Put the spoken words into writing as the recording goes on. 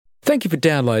Thank you for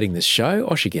downloading this show.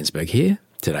 Osher Ginsberg here.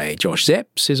 Today, Josh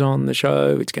Zepps is on the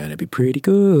show. It's going to be pretty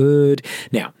good.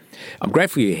 Now, I'm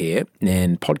grateful you're here,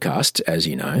 and podcasts, as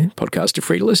you know, podcasts are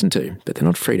free to listen to, but they're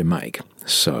not free to make.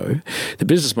 So the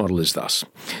business model is thus.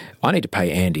 I need to pay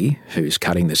Andy, who's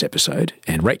cutting this episode,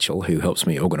 and Rachel, who helps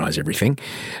me organise everything,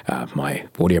 my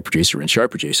audio producer and show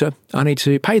producer. I need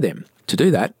to pay them. To do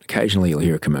that, occasionally you'll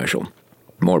hear a commercial.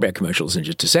 More about commercials in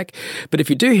just a sec. But if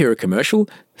you do hear a commercial,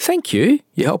 thank you.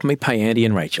 You're helping me pay Andy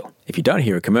and Rachel. If you don't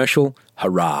hear a commercial,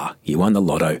 hurrah, you won the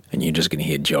lotto, and you're just going to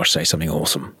hear Josh say something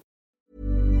awesome.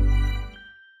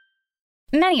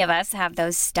 Many of us have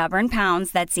those stubborn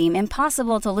pounds that seem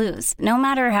impossible to lose, no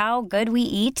matter how good we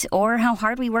eat or how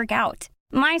hard we work out.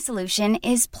 My solution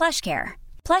is PlushCare.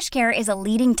 PlushCare is a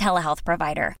leading telehealth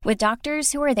provider with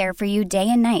doctors who are there for you day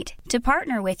and night to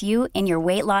partner with you in your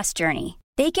weight loss journey.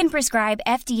 They can prescribe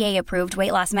FDA-approved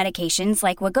weight loss medications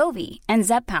like Wegovy and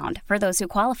Zepbound for those who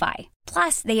qualify.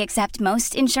 Plus, they accept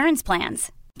most insurance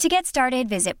plans. To get started,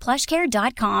 visit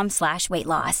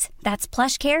plushcare.com/weightloss. That's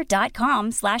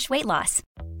plushcare.com/weightloss.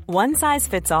 One size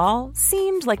fits all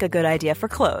seemed like a good idea for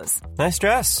clothes. Nice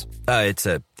dress. It's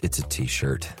a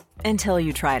t-shirt. Until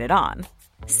you tried it on.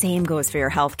 Same goes for your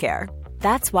healthcare.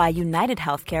 That's why United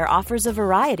Healthcare offers a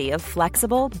variety of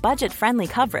flexible, budget-friendly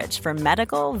coverage for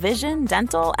medical, vision,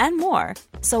 dental, and more.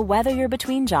 So whether you're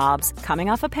between jobs,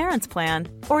 coming off a parent's plan,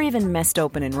 or even missed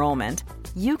open enrollment,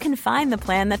 you can find the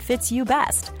plan that fits you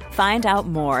best. Find out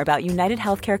more about United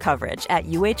Healthcare coverage at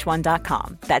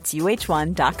uh1.com. That's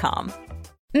uh1.com.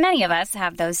 Many of us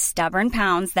have those stubborn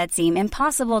pounds that seem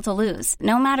impossible to lose,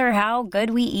 no matter how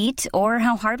good we eat or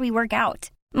how hard we work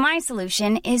out. My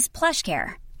solution is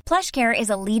PlushCare. PlushCare is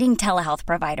a leading telehealth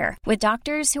provider with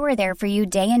doctors who are there for you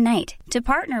day and night to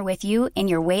partner with you in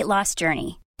your weight loss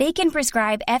journey. They can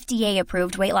prescribe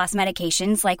FDA-approved weight loss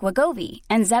medications like Wegovy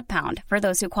and Zepbound for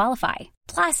those who qualify.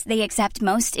 Plus, they accept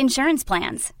most insurance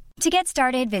plans. To get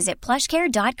started, visit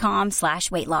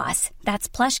plushcare.com/weightloss. That's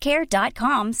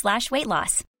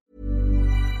plushcare.com/weightloss.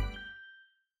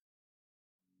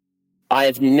 I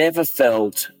have never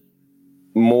felt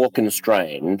more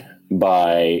constrained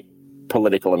by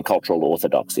political and cultural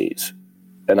orthodoxies.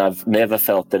 And I've never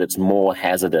felt that it's more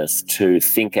hazardous to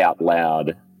think out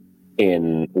loud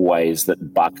in ways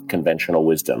that buck conventional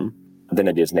wisdom than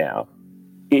it is now.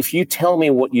 If you tell me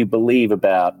what you believe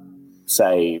about,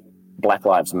 say, Black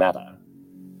Lives Matter,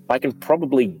 I can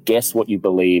probably guess what you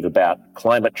believe about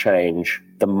climate change,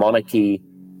 the monarchy,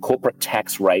 corporate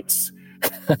tax rates,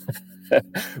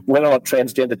 whether or not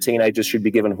transgender teenagers should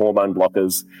be given hormone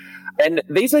blockers. And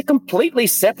these are completely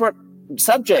separate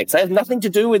subjects. They have nothing to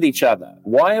do with each other.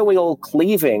 Why are we all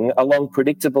cleaving along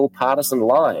predictable partisan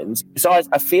lines? So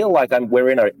I feel like we're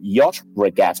in a yacht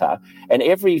regatta and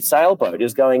every sailboat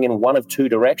is going in one of two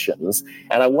directions.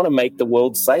 And I want to make the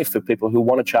world safe for people who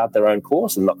want to chart their own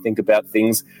course and not think about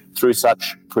things through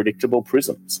such predictable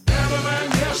prisms.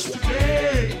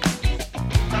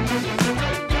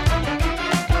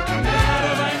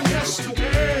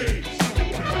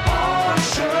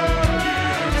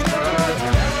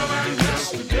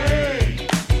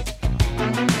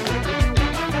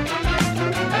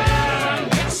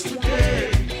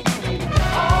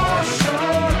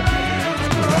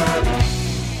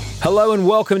 Hello and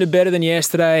welcome to Better Than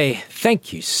Yesterday.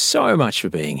 Thank you so much for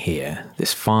being here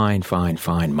this fine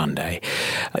Monday.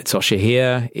 It's Osher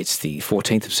here. It's the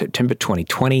 14th of September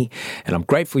 2020, and I'm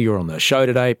grateful you're on the show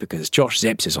today because Josh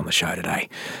Zepps is on the show today.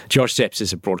 Josh Zepps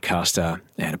is a broadcaster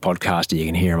and a podcaster. You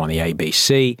can hear him on the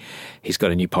ABC. He's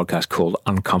got a new podcast called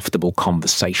Uncomfortable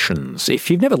Conversations. If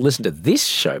you've never listened to this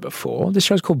show before, this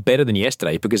show's called Better Than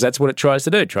Yesterday because that's what it tries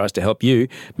to do. It tries to help you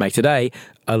make today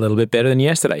a little bit better than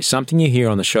yesterday. Something you hear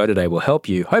on the show today will help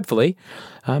you, hopefully,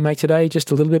 make today just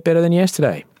a little bit better than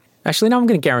yesterday. Actually, no, I'm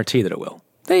going to guarantee that it will.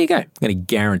 There you go. I'm going to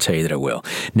guarantee that it will.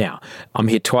 Now, I'm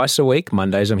here twice a week.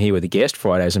 Mondays I'm here with a guest.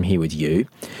 Fridays I'm here with you.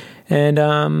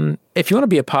 And if you want to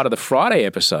be a part of the Friday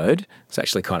episode, it's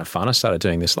actually kind of fun. I started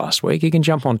doing this last week. You can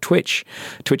jump on Twitch,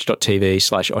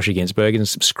 twitch.tv/Osher Ginsberg and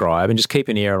subscribe and just keep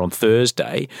an ear on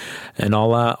Thursday. And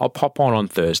I'll pop on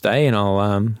Thursday and I'll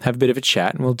have a bit of a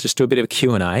chat and we'll just do a bit of a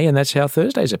Q&A. And that's how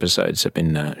Thursday's episodes have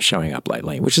been showing up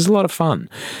lately, which is a lot of fun.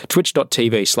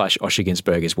 Twitch.tv/Osher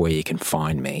Ginsberg is where you can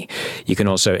find me. You can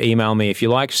also email me if you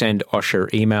like. Send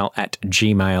Osher email at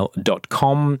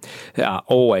gmail.com.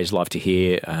 Always love to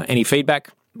hear any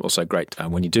feedback. Also great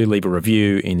when you do leave a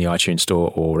review in the iTunes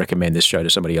store or recommend this show to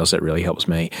somebody else. That really helps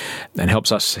me and helps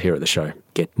us here at the show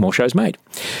get more shows made.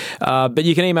 But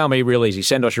you can email me real easy.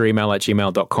 Send us your email at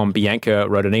gmail.com. Bianca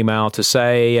wrote an email to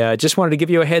say, just wanted to give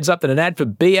you a heads up that an ad for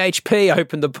BHP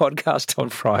opened the podcast on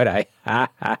Friday.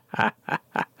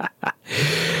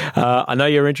 I know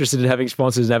you're interested in having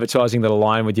sponsors and advertising that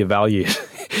align with your values.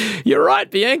 You're right,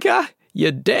 Bianca.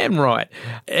 You're damn right.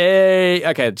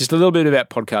 Okay, just a little bit about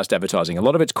podcast advertising. A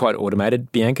lot of it's quite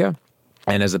automated, Bianca.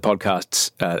 And as the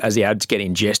podcasts, as the ads get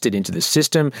ingested into the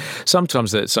system,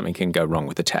 sometimes something can go wrong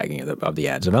with the tagging of the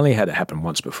ads. I've only had it happen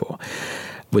once before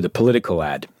with a political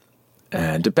ad.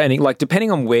 And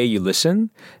depending on where you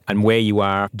listen and where you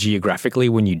are geographically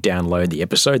when you download the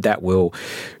episode, that will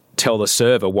tell the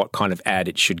server what kind of ad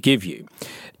it should give you.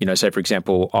 You know, so for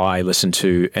example, I listened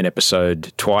to an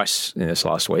episode twice in this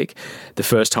last week. The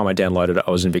first time I downloaded it,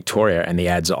 I was in Victoria, and the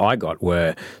ads that I got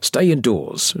were "Stay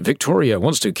indoors. Victoria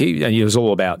wants to keep," and it was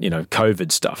all about, you know,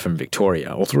 COVID stuff from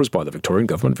Victoria, authorised by the Victorian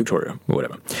Government, Victoria, or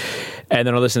whatever. And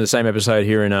then I listened to the same episode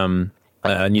here in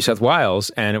New South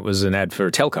Wales, and it was an ad for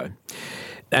a telco.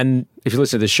 And if you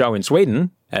listen to the show in Sweden,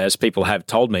 as people have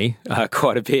told me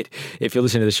quite a bit, if you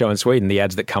listen to the show in Sweden, the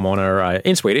ads that come on are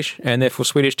in Swedish, and they're for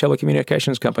Swedish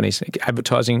telecommunications companies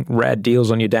advertising rad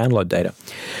deals on your download data.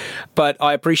 But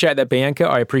I appreciate that, Bianca.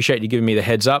 I appreciate you giving me the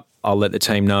heads up. I'll let the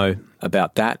team know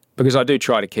about that, because I do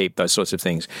try to keep those sorts of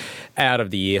things out of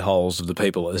the ear holes of the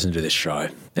people that listen to this show.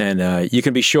 And you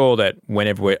can be sure that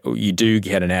whenever you do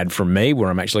get an ad from me where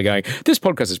I'm actually going, this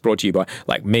podcast is brought to you by,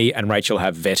 like, me and Rachel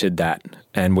have vetted that,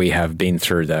 and we have been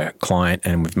through the client,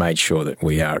 and we've made sure that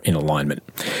we are in alignment.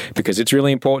 Because it's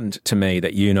really important to me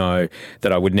that you know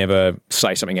that I would never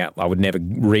say something out. I would never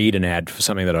read an ad for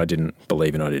something that I didn't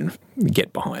believe in, I didn't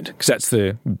get behind. Because that's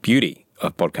the beauty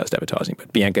of podcast advertising.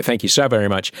 But Bianca, thank you so very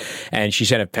much. And she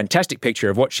sent a fantastic picture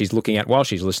of what she's looking at while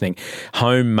she's listening.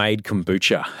 Homemade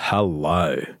kombucha.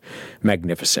 Hello.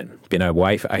 Magnificent. Been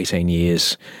away for 18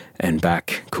 years and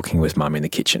back cooking with mum in the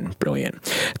kitchen. Brilliant.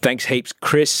 Thanks heaps,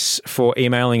 Chris, for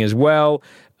emailing as well.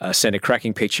 Sent a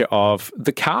cracking picture of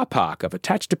the car park. I've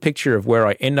attached a picture of where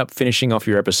I end up finishing off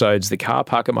your episodes. The car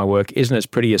park at my work isn't as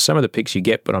pretty as some of the pics you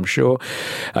get, but I'm sure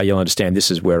you'll understand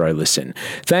this is where I listen.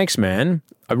 Thanks, man.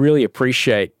 I really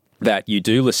appreciate that you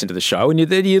do listen to the show, and you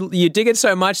dig it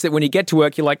so much that when you get to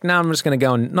work, you're like, no, I'm just going to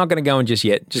go and not going to go in just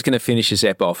yet. Just going to finish this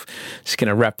ep off. Just going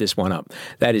to wrap this one up.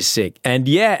 That is sick. And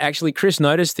yeah, actually, Chris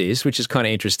noticed this, which is kind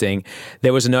of interesting.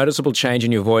 There was a noticeable change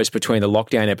in your voice between the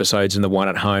lockdown episodes and the one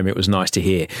at home. It was nice to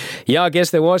hear. Yeah, I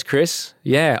guess there was, Chris.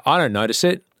 Yeah, I don't notice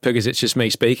it because it's just me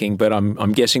speaking, but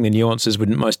I'm guessing the nuances were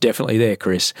most definitely there,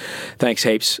 Chris. Thanks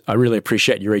heaps. I really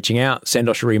appreciate you reaching out. Send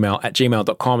us your email at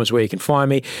gmail.com is where you can find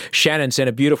me. Shannon sent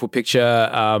a beautiful picture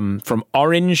from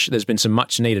Orange. There's been some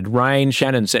much needed rain.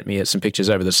 Shannon sent me some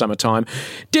pictures over the summertime.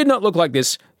 Did not look like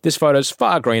this. This photo's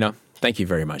far greener. Thank you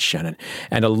very much, Shannon.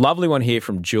 And a lovely one here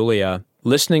from Julia.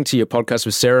 Listening to your podcast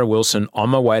with Sarah Wilson on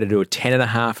my way to do a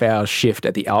 10.5-hour shift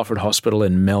at the Alfred Hospital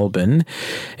in Melbourne,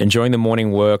 enjoying the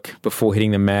morning work before hitting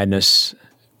the madness,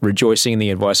 rejoicing in the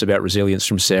advice about resilience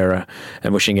from Sarah,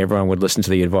 and wishing everyone would listen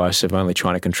to the advice of only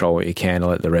trying to control what you can and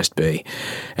let the rest be.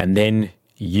 And then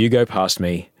you go past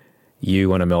me,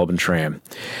 you on a Melbourne tram.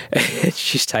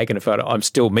 She's taken a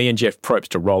photo. Me and Jeff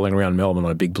Probst are rolling around Melbourne on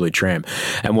a big blue tram.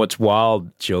 And what's wild,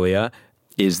 Julia,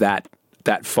 is that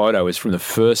photo is from the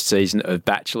first season of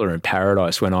Bachelor in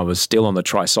Paradise when I was still on the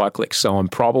tricyclic. So I'm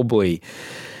probably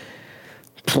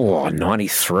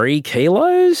 93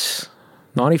 kilos,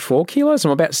 94 kilos.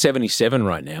 I'm about 77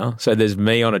 right now. So there's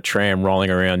me on a tram rolling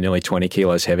around nearly 20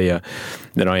 kilos heavier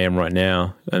than I am right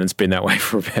now. And it's been that way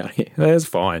for about, that's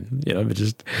fine, but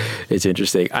just, it's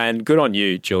interesting. And good on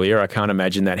you, Julia. I can't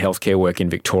imagine that healthcare work in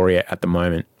Victoria at the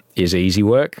moment is easy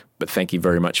work, but thank you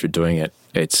very much for doing it.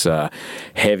 It's a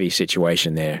heavy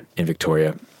situation there in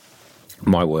Victoria,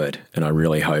 my word, and I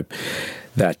really hope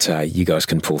that you guys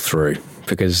can pull through,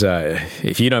 because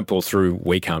if you don't pull through,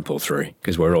 we can't pull through,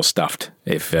 because we're all stuffed.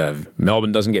 If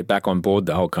Melbourne doesn't get back on board,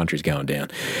 the whole country's going down,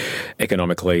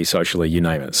 economically, socially, you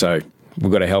name it. So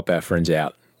we've got to help our friends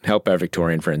out. Help our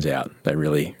Victorian friends out. They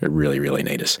really, really, really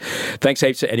need us. Thanks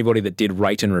heaps to anybody that did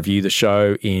rate and review the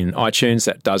show in iTunes.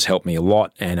 That does help me a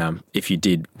lot. And if you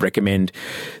did recommend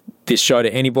this show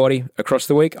to anybody across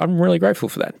the week, I'm really grateful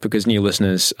for that, because new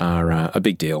listeners are a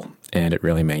big deal. And it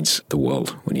really means the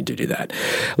world when you do that.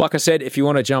 Like I said, if you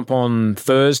want to jump on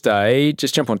Thursday,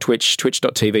 just jump on Twitch,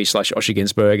 twitch.tv/Osher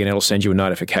Günsberg, and it'll send you a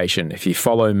notification. If you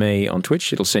follow me on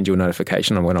Twitch, it'll send you a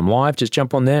notification on when I'm live. Just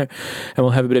jump on there and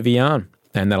we'll have a bit of a yarn.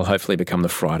 And that'll hopefully become the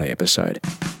Friday episode.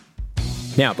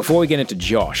 Now, before we get into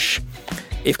Josh,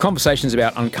 If conversations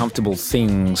about uncomfortable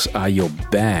things are your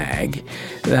bag,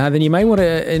 then you may want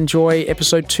to enjoy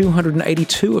episode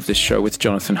 282 of this show with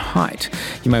Jonathan Haidt.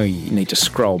 You may need to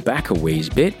scroll back a wee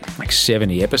bit, like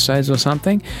 70 episodes or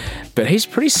something, but he's a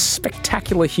pretty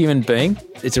spectacular human being.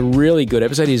 It's a really good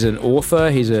episode. He's an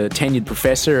author. He's a tenured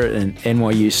professor at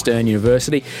NYU Stern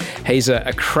University. He's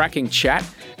a cracking chat,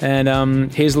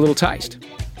 and here's a little taste.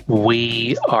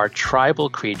 We are tribal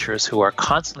creatures who are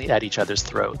constantly at each other's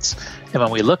throats. And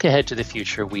when we look ahead to the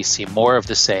future, we see more of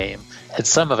the same. And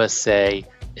some of us say,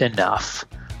 enough.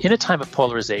 In a time of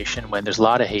polarization, when there's a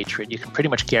lot of hatred, you can pretty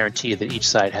much guarantee that each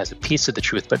side has a piece of the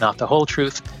truth, but not the whole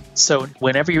truth. So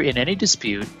whenever you're in any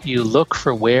dispute, you look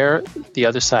for where the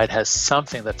other side has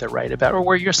something that they're right about or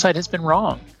where your side has been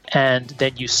wrong. And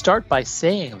then you start by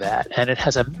saying that, and it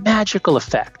has a magical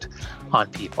effect on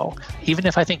people. Even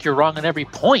if I think you're wrong on every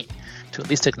point, to at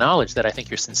least acknowledge that I think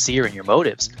you're sincere in your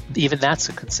motives, even that's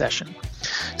a concession.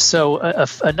 So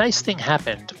a nice thing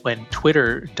happened when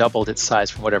Twitter doubled its size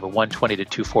from 120 to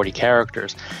 240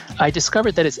 characters. I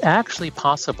discovered that it's actually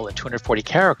possible at 240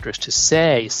 characters to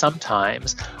say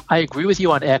sometimes, I agree with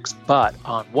you on X, but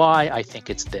on Y, I think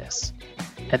it's this.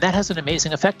 And that has an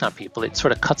amazing effect on people. It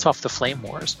sort of cuts off the flame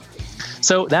wars.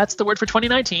 So that's the word for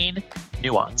 2019,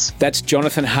 nuance. That's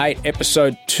Jonathan Haidt,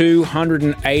 episode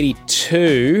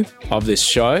 282 of this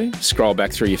show. Scroll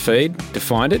back through your feed to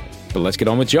find it, but let's get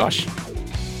on with Josh.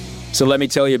 So let me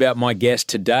tell you about my guest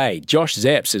today. Josh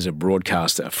Zepps is a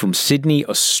broadcaster from Sydney,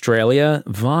 Australia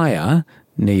via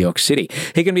New York City.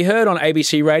 He can be heard on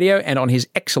ABC Radio and on his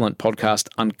excellent podcast,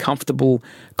 Uncomfortable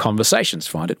Conversations.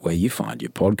 Find it where you find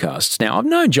your podcasts. Now, I've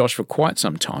known Josh for quite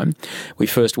some time. We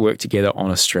first worked together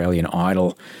on Australian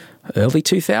Idol, early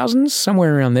 2000s,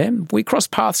 somewhere around there. We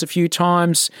crossed paths a few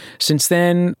times since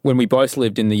then when we both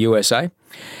lived in the USA.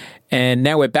 And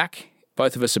now we're back.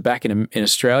 Both of us are back in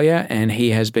Australia, and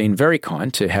he has been very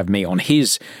kind to have me on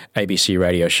his ABC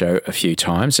radio show a few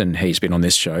times, and he's been on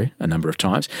this show a number of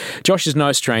times. Josh is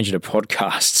no stranger to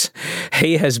podcasts.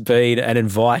 He has been an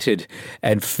invited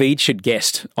and featured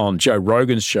guest on Joe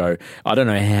Rogan's show I don't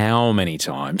know how many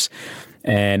times.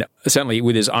 And certainly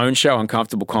with his own show,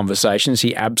 Uncomfortable Conversations,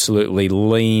 he absolutely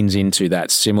leans into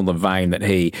that similar vein that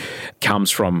he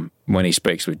comes from when he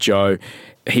speaks with Joe.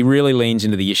 He really leans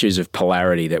into the issues of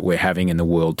polarity that we're having in the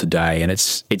world today. And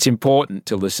it's important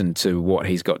to listen to what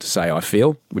he's got to say, I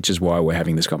feel, which is why we're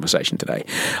having this conversation today.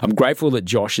 I'm grateful that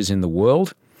Josh is in the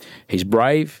world. He's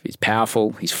brave, he's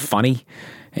powerful, he's funny,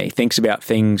 and he thinks about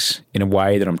things in a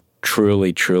way that I'm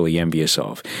truly, truly envious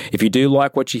of. If you do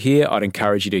like what you hear, I'd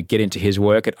encourage you to get into his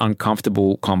work at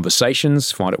Uncomfortable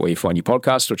Conversations. Find it where you find your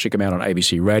podcast, or check him out on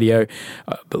ABC Radio.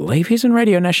 I believe he's on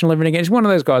Radio National every now and again. He's one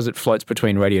of those guys that floats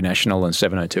between Radio National and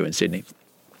 702 in Sydney.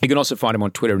 You can also find him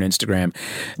on Twitter and Instagram,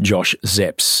 Josh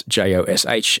Zepps,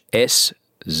 JoshSzepps.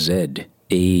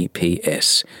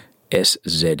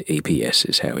 SZEPS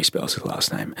is how he spells his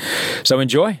last name. So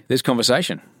enjoy this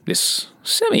conversation, this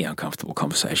semi-uncomfortable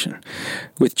conversation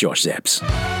with Josh Zepps.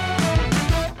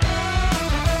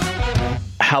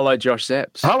 Hello, Josh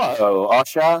Zepps. Hello,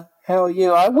 Osher. How are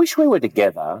you? I wish we were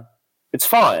together. It's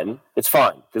fine. It's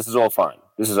fine. This is all fine.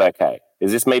 This is okay.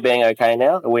 Is this me being okay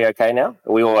now? Are we okay now?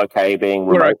 Are we all okay being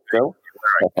remote still?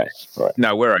 Okay, right.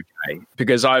 No, we're okay,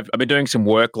 because I've been doing some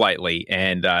work lately,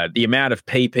 and the amount of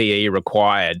PPE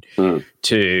required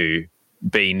to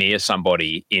be near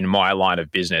somebody in my line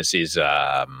of business is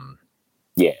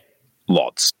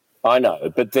lots. I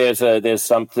know, but there's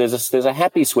a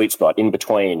happy sweet spot in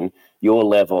between your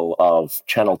level of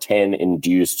Channel 10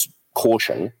 induced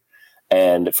caution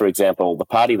and, for example, the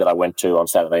party that I went to on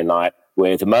Saturday night,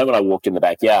 where the moment I walked in the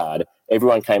backyard,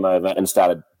 everyone came over and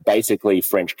started basically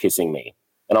French kissing me.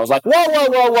 And I was like, whoa,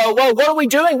 what are we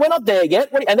doing? We're not there yet.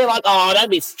 And they're like, oh, don't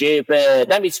be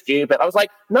stupid. I was like,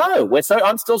 no,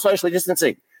 I'm still socially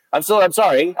distancing. I'm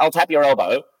sorry. I'll tap your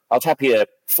elbow. I'll tap your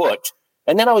foot.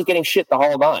 And then I was getting shit the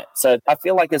whole night. So I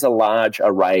feel like there's a large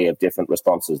array of different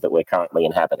responses that we're currently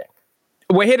inhabiting.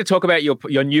 We're here to talk about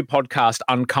your new podcast,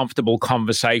 Uncomfortable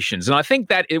Conversations. And I think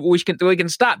that we can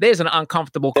start. There's an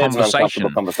uncomfortable conversation.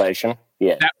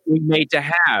 Yeah. That we need to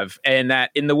have. And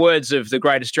that, in the words of the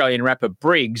great Australian rapper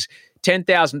Briggs,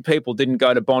 10,000 people didn't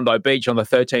go to Bondi Beach on the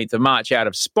 13th of March out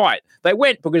of spite. They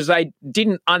went because they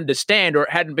didn't understand, or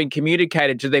it hadn't been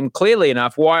communicated to them clearly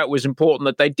enough why it was important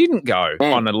that they didn't go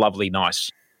on a lovely,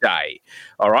 nice day.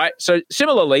 All right? So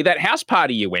similarly, that house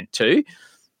party you went to,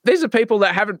 these are people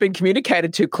that haven't been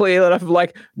communicated to clearly enough of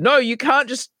like, no, you can't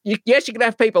just, yes, you can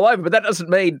have people over, but that doesn't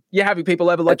mean you're having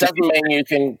people over. Like, it doesn't mean you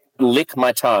can lick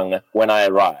my tongue when I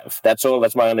arrive. That's all.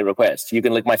 That's my only request. You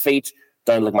can lick my feet,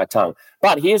 Don't lick my tongue.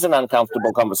 But here's an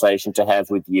uncomfortable conversation to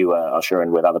have with you, Osher,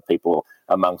 and with other people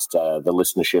amongst the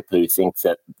listenership who think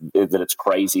that it's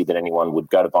crazy that anyone would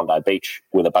go to Bondi Beach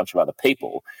with a bunch of other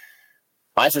people.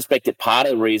 I suspect that part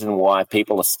of the reason why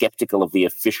people are skeptical of the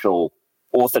official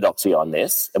orthodoxy on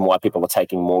this and why people are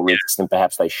taking more risks than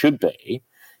perhaps they should be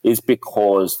is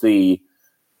because the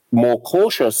more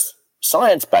cautious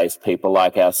science-based people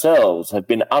like ourselves have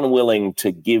been unwilling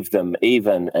to give them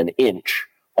even an inch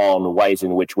on ways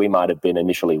in which we might have been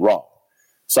initially wrong.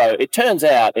 So it turns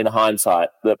out in hindsight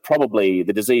that probably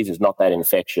the disease is not that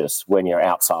infectious when you're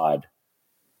outside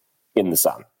in the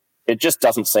sun. It just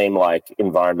doesn't seem like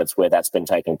environments where that's been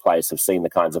taking place have seen the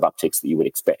kinds of upticks that you would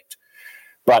expect.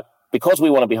 But because we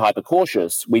want to be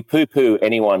hyper-cautious, we poo-poo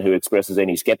anyone who expresses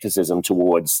any skepticism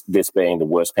towards this being the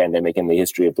worst pandemic in the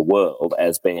history of the world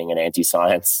as being an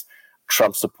anti-science,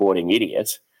 Trump-supporting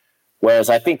idiot. Whereas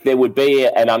I think there would be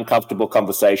an uncomfortable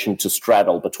conversation to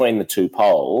straddle between the two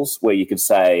poles where you could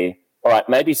say, all right,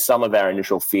 maybe some of our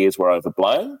initial fears were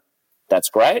overblown. That's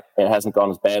great. It hasn't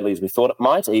gone as badly as we thought it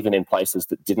might, even in places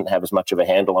that didn't have as much of a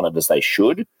handle on it as they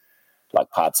should, like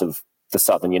parts of the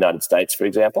southern United States, for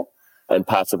example, and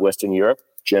parts of Western Europe,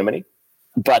 Germany.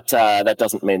 But that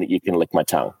doesn't mean that you can lick my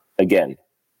tongue. Again,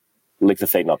 lick the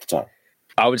feet, not the tongue.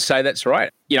 I would say that's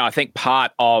right. I think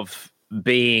part of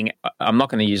being, I'm not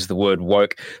going to use the word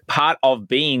woke, part of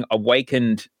being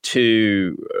awakened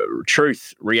to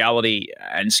truth, reality,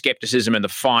 and skepticism, and the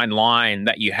fine line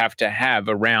that you have to have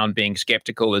around being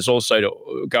skeptical is also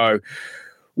to go,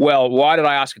 well, why did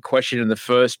I ask a question in the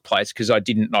first place? Because I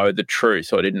didn't know the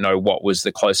truth, or I didn't know what was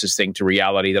the closest thing to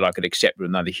reality that I could accept with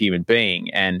another human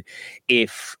being. And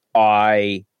if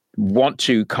I want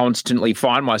to constantly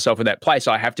find myself in that place,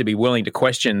 I have to be willing to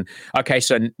question, okay,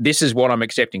 so this is what I'm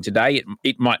accepting today.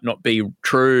 It might not be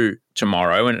true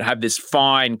tomorrow, and have this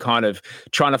fine kind of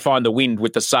trying to find the wind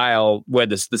with the sail where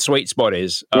the sweet spot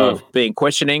is of being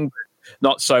questioning,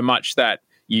 not so much that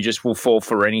you just will fall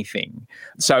for anything.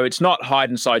 So it's not hide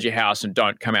inside your house and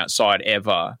don't come outside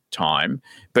ever time,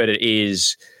 but it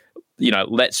is,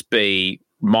 let's be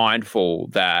mindful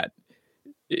that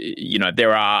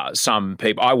there are some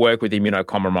people, I work with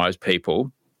immunocompromised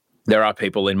people. There are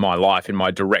people in my life, in my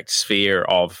direct sphere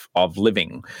of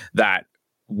living, that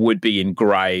would be in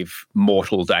grave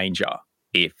mortal danger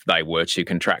if they were to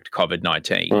contract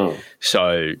COVID-19.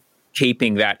 So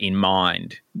keeping that in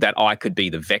mind, that I could be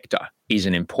the vector, is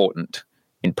an important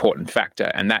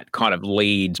factor. And that kind of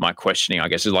leads my questioning, I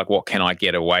guess, is like, what can I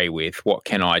get away with? What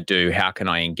can I do? How can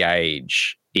I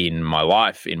engage in my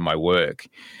life, in my work,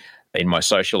 in my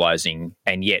socializing,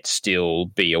 and yet still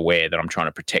be aware that I'm trying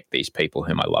to protect these people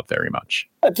whom I love very much?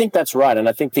 I think that's right. And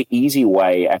I think the easy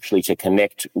way actually to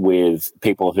connect with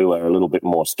people who are a little bit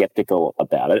more skeptical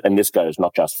about it, and this goes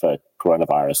not just for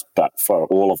coronavirus, but for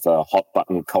all of the hot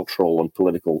button cultural and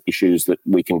political issues that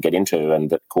we can get into and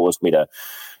that caused me to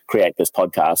create this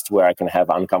podcast, where I can have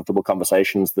uncomfortable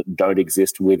conversations that don't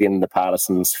exist within the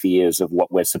partisan spheres of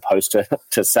what we're supposed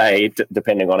to say,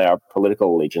 depending on our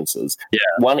political allegiances. Yeah.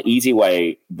 One easy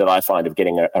way that I find of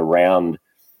getting around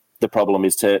the problem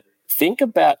is to think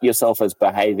about yourself as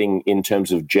behaving in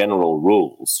terms of general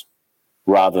rules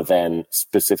rather than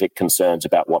specific concerns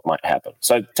about what might happen.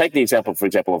 So take the example, for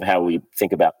example, of how we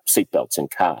think about seatbelts in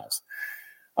cars.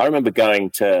 I remember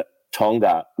going to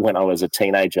Tonga when I was a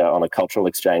teenager on a cultural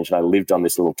exchange, and I lived on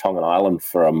this little Tongan island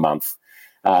for a month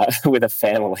with a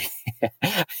family.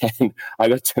 And I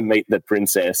got to meet the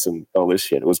princess and all this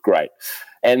shit. It was great.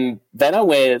 And they don't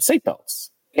wear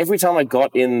seatbelts. Every time I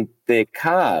got in their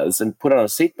cars and put on a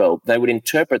seatbelt, they would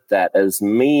interpret that as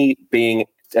me being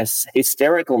a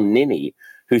hysterical ninny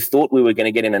who thought we were going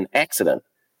to get in an accident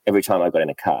every time I got in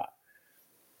a car.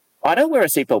 I don't wear a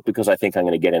seatbelt because I think I'm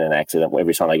going to get in an accident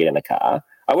every time I get in a car.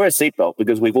 I wear a seatbelt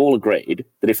because we've all agreed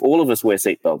that if all of us wear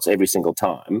seatbelts every single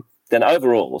time, then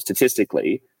overall,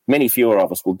 statistically, many fewer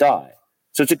of us will die.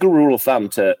 So it's a good rule of thumb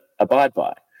to abide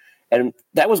by. And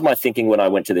that was my thinking when I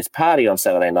went to this party on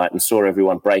Saturday night and saw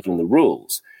everyone breaking the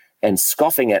rules and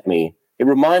scoffing at me. It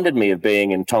reminded me of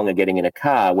being in Tonga getting in a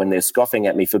car when they're scoffing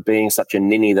at me for being such a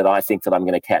ninny that I think that I'm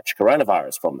going to catch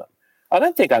coronavirus from them. I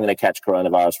don't think I'm going to catch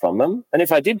coronavirus from them. And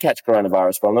if I did catch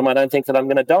coronavirus from them, I don't think that I'm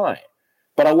going to die.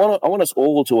 But I want us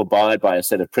all to abide by a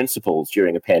set of principles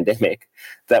during a pandemic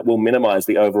that will minimize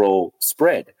the overall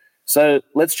spread. So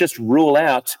let's just rule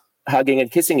out hugging and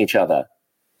kissing each other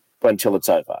until it's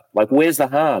over. Like, where's the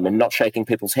harm in not shaking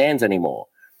people's hands anymore?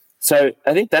 So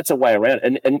I think that's a way around.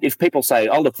 And if people say,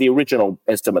 oh, look, the original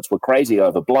estimates were crazy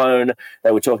overblown,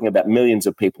 they were talking about millions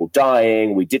of people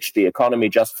dying, we ditched the economy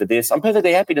just for this, I'm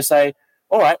perfectly happy to say,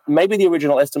 all right, maybe the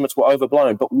original estimates were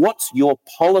overblown, but what's your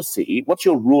policy? What's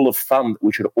your rule of thumb that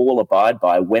we should all abide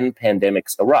by when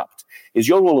pandemics erupt? Is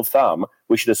your rule of thumb,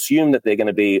 we should assume that they're going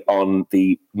to be on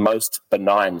the most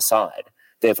benign side.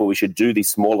 Therefore, we should do the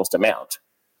smallest amount.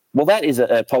 Well, that is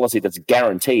a policy that's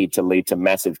guaranteed to lead to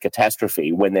massive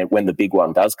catastrophe when the big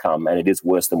one does come and it is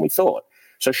worse than we thought.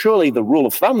 So surely the rule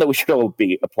of thumb that we should all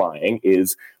be applying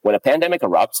is when a pandemic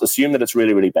erupts, assume that it's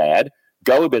really, really bad,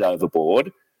 go a bit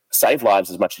overboard, save lives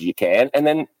as much as you can, and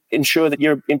then ensure that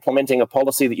you're implementing a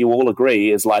policy that you all agree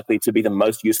is likely to be the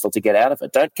most useful to get out of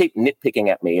it. Don't keep nitpicking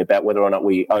at me about whether or not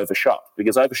we overshot,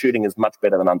 because overshooting is much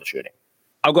better than undershooting.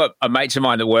 I've got mates of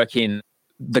mine that work in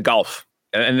the Gulf,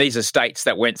 and these are states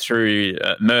that went through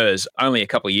MERS only a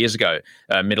couple of years ago,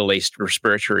 Middle East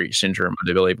Respiratory Syndrome,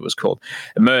 I believe it was called.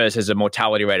 MERS has a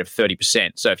mortality rate of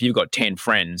 30%. So if you've got 10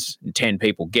 friends, 10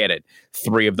 people get it,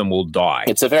 3 of them will die.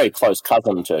 It's a very close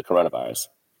cousin to coronavirus.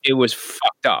 It was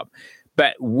fucked up.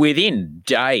 But within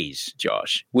days,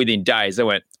 Josh, they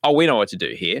went, oh, we know what to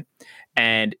do here.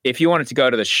 And if you wanted to go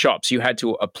to the shops, you had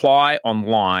to apply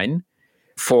online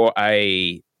for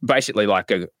basically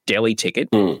like a deli ticket.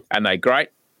 And they, great,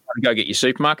 go get your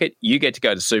supermarket. You get to go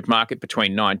to the supermarket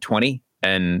between 9:20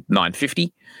 and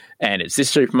 9:50. And it's this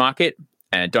supermarket,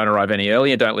 and don't arrive any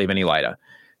earlier, don't leave any later.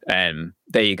 And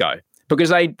there you go. Because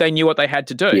they knew what they had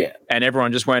to do. Yeah. And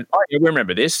everyone just went, oh, yeah, we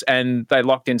remember this. And they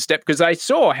locked in step because they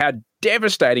saw how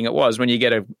devastating it was when you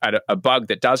get a bug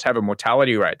that does have a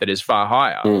mortality rate that is far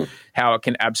higher, how it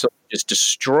can absolutely just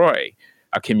destroy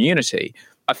a community.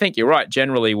 I think you're right.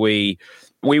 Generally, we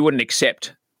wouldn't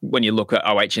accept, when you look at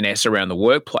OH&S around the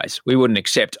workplace, we wouldn't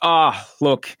accept,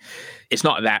 look, it's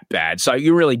not that bad. So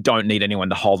you really don't need anyone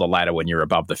to hold the ladder when you're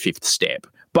above the 5th step.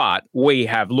 But we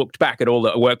have looked back at all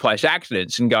the workplace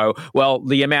accidents and go, well,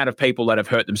 the amount of people that have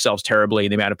hurt themselves terribly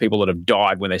and the amount of people that have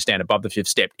died when they stand above the 5th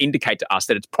step indicate to us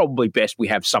that it's probably best we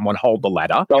have someone hold the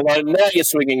ladder. Well, now you're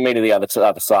swinging me to the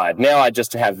other side. Now I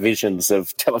just have visions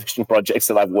of television projects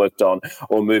that I've worked on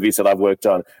or movies that I've worked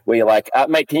on where you're like,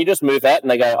 mate, can you just move that? And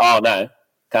they go, oh, no,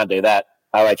 can't do that.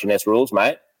 OH&S rules,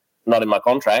 mate. Not in my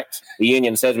contract. The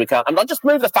union says we can't. I'm not, just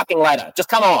move the fucking ladder. Just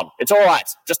come on. It's all right.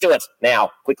 Just do it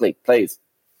now, quickly, please.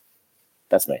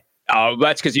 That's me. Oh,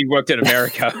 that's because you worked in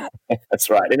America. That's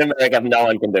right. In America, no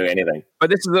one can do anything. But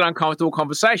this is an uncomfortable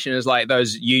conversation. Is like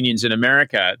those unions in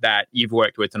America that you've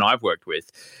worked with and I've worked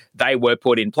with, they were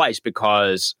put in place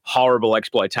because horrible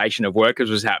exploitation of workers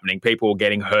was happening. People were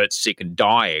getting hurt, sick and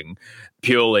dying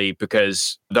purely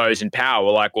because those in power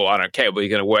were like, well, I don't care. But you're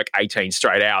going to work 18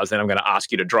 straight hours. Then I'm going to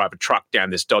ask you to drive a truck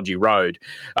down this dodgy road.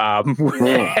 And,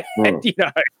 you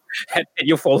know, and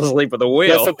you'll fall asleep at the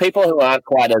wheel. So for people who aren't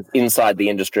quite as inside the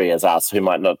industry as us, who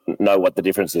might not know what the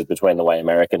difference is between the way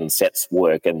American sets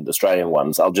work and Australian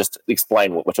ones, I'll just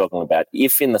explain what we're talking about.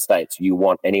 If in the States you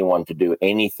want anyone to do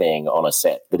anything on a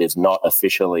set that is not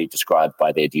officially described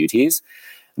by their duties,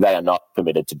 they are not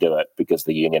permitted to do it because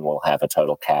the union will have a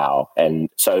total cow. And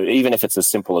so even if it's as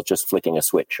simple as just flicking a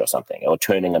switch or something, or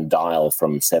turning a dial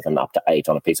from 7 up to 8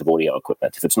 on a piece of audio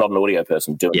equipment, if it's not an audio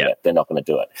person doing it, they're not going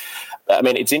to do it. I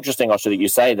mean, it's interesting, Osher, that you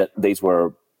say that these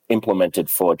were implemented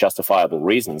for justifiable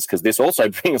reasons, because this also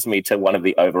brings me to one of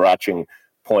the overarching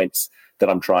points that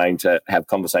I'm trying to have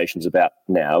conversations about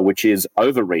now, which is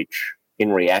overreach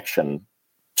in reaction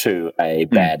to a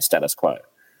bad status quo.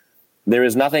 There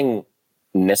is nothing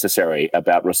necessary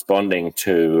about responding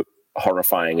to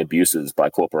horrifying abuses by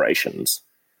corporations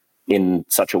in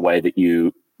such a way that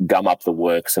you gum up the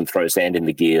works and throw sand in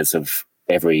the gears of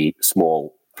every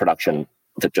small production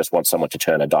that just wants someone to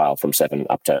turn a dial from 7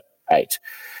 up to 8.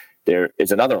 There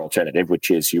is another alternative, which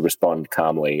is you respond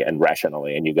calmly and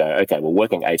rationally and you go, okay, well,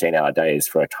 working 18-hour days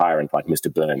for a tyrant like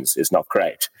Mr. Burns is not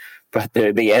great. But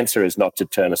the answer is not to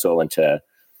turn us all into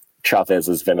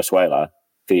Chavez's Venezuela.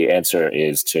 The answer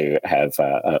is to have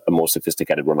a more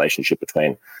sophisticated relationship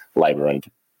between labour and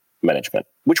management,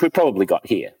 which we probably got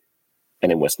here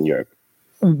and in Western Europe.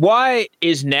 Why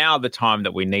is now the time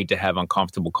that we need to have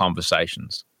uncomfortable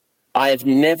conversations? I have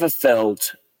never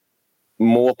felt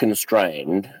more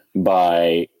constrained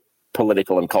by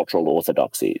political and cultural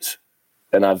orthodoxies.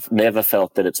 And I've never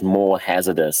felt that it's more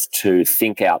hazardous to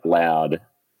think out loud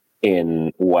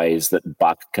in ways that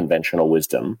buck conventional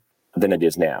wisdom than it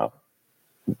is now.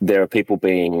 There are people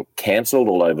being cancelled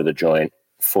all over the joint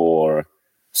for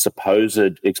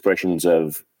supposed expressions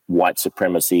of white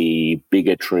supremacy,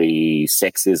 bigotry,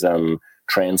 sexism,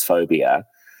 transphobia,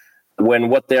 when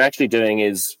what they're actually doing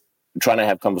is trying to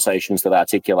have conversations that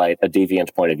articulate a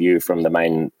deviant point of view from the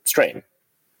mainstream.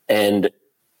 And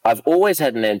I've always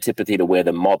had an antipathy to where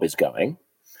the mob is going.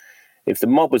 If the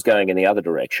mob was going in the other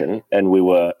direction and we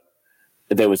were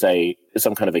there was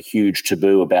some kind of a huge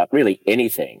taboo about really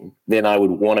anything, then I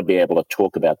would want to be able to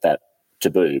talk about that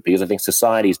taboo, because I think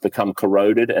society's become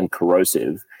corroded and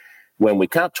corrosive when we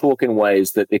can't talk in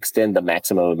ways that extend the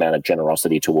maximum amount of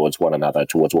generosity towards one another,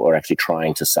 towards what we're actually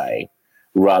trying to say,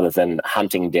 rather than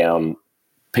hunting down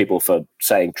people for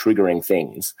saying triggering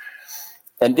things.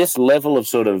 And this level of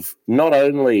sort of not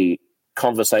only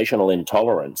conversational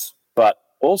intolerance, but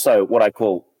also what I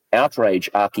call outrage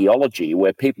archaeology,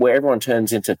 where everyone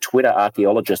turns into Twitter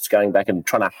archaeologists going back and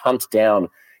trying to hunt down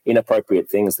inappropriate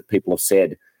things that people have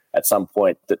said at some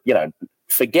point, that,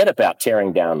 forget about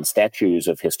tearing down statues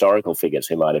of historical figures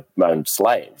who might have owned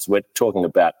slaves. We're talking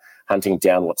about hunting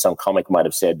down what some comic might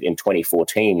have said in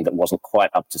 2014 that wasn't quite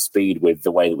up to speed with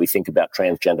the way that we think about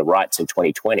transgender rights in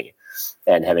 2020,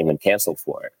 and having them cancelled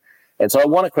for it. And so I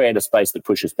want to create a space that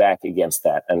pushes back against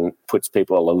that and puts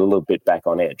people a little bit back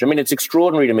on edge. I mean, it's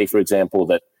extraordinary to me, for example,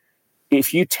 that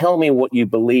if you tell me what you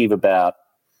believe about,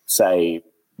 say,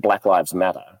 Black Lives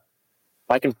Matter,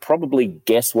 I can probably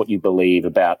guess what you believe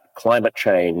about climate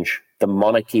change, the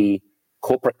monarchy,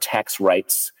 corporate tax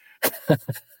rates,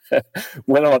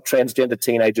 whether or not transgender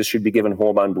teenagers should be given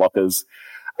hormone blockers.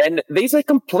 And these are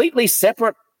completely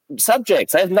separate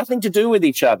subjects. They have nothing to do with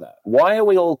each other. Why are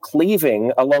we all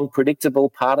cleaving along predictable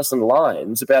partisan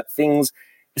lines about things?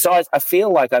 So I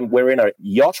feel like we're in a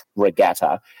yacht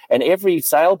regatta, and every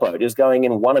sailboat is going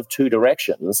in one of two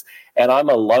directions, and I'm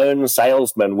a lone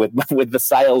salesman with the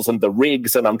sails and the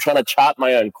rigs, and I'm trying to chart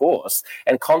my own course,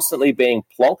 and constantly being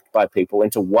plonked by people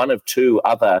into one of two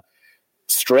other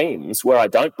streams where I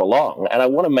don't belong. And I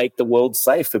want to make the world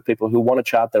safe for people who want to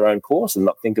chart their own course and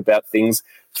not think about things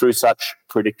through such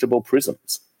predictable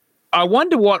prisms. I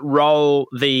wonder what role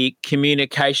the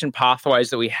communication pathways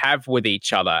that we have with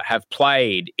each other have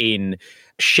played in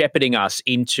shepherding us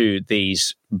into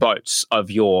these boats of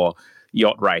your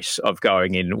yacht race of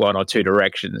going in one or two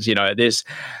directions. There's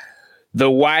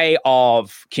the way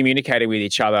of communicating with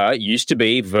each other used to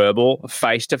be verbal,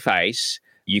 face-to-face.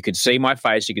 You could see my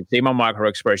face, you could see my micro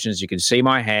expressions, you could see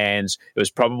my hands. It was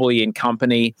probably in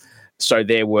company. So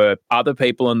there were other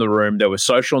people in the room. There were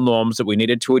social norms that we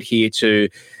needed to adhere to.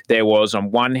 There was, on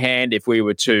one hand, if we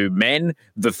were two men,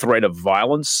 the threat of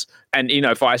violence. And,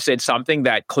 if I said something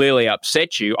that clearly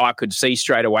upset you, I could see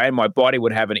straight away, and my body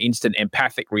would have an instant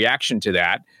empathic reaction to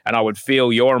that. And I would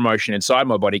feel your emotion inside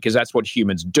my body, because that's what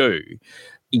humans do.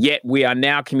 Yet we are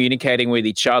now communicating with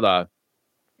each other,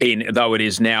 though it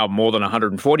is now more than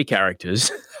 140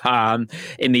 characters,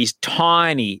 in these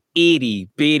tiny,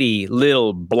 itty-bitty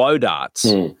little blow darts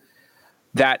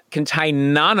that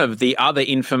contain none of the other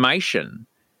information.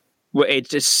 It's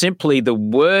just simply the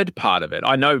word part of it.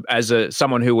 I know, as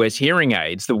someone who wears hearing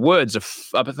aids, the words are,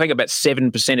 I think, about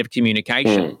 7% of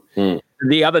communication.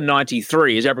 The other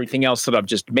 93 is everything else that I've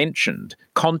just mentioned.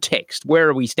 Context. Where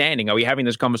are we standing? Are we having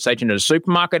this conversation at a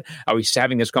supermarket? Are we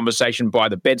having this conversation by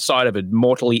the bedside of a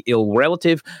mortally ill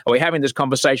relative? Are we having this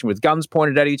conversation with guns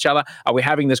pointed at each other? Are we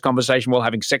having this conversation while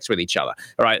having sex with each other?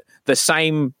 All right. The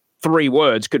same three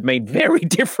words could mean very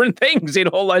different things in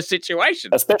all those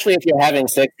situations. Especially if you're having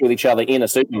sex with each other in a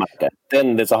supermarket,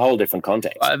 then there's a whole different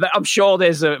context. I'm sure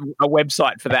there's a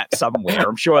website for that somewhere.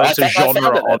 I'm sure there's a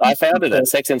genre. I found it at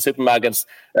sexinsupermarkets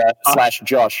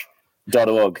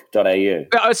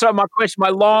 /josh.org.au. So my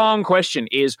long question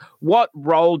is, what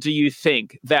role do you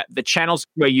think that the channels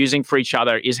we're using for each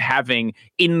other is having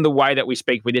in the way that we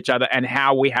speak with each other, and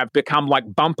how we have become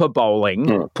like bumper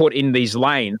bowling, put in these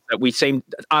lanes that we seem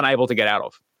unable to get out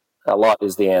of? A lot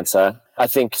is the answer. I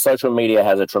think social media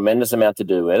has a tremendous amount to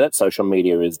do with it. Social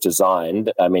media is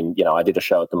designed. I mean, I did a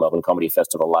show at the Melbourne Comedy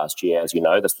Festival last year. As you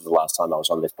know, this was the last time I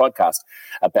was on this podcast,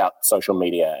 about social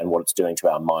media and what it's doing to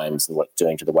our minds and what it's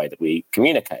doing to the way that we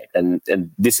communicate. And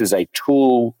this is a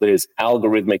tool that is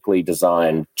algorithmically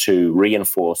designed to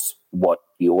reinforce what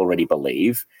you already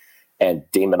believe and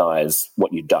demonize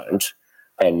what you don't,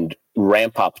 and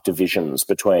ramp up divisions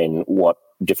between what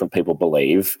different people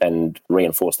believe and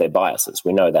reinforce their biases.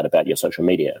 We know that about your social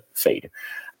media feed.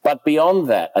 But beyond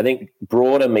that, I think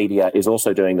broader media is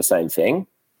also doing the same thing.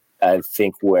 I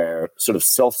think we're sort of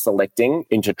self-selecting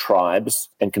into tribes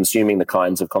and consuming the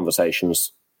kinds of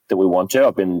conversations that we want to.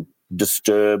 I've been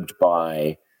disturbed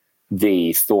by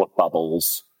the thought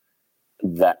bubbles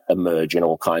that emerge in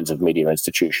all kinds of media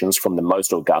institutions, from the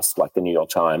most august, like the New York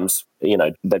Times.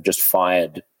 They've just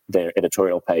fired their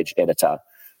editorial page editor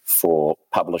for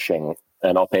publishing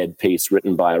an op-ed piece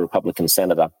written by a Republican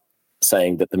senator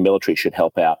saying that the military should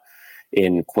help out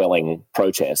in quelling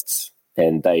protests.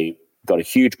 And they got a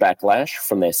huge backlash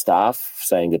from their staff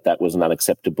saying that that was an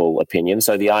unacceptable opinion.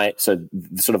 So the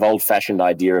sort of old-fashioned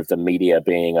idea of the media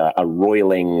being a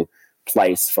roiling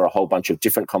place for a whole bunch of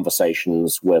different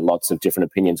conversations where lots of different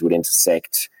opinions would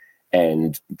intersect,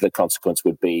 and the consequence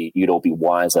would be you'd all be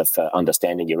wiser for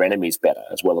understanding your enemies better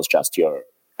as well as just your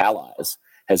allies,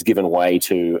 has given way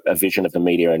to a vision of the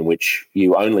media in which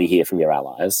you only hear from your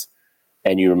allies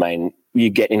and you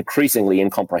get increasingly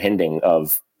incomprehending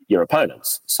of your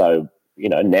opponents. So,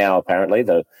 now apparently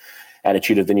the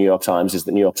attitude of the New York Times is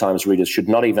that New York Times readers should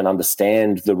not even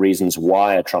understand the reasons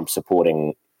why a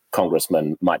Trump-supporting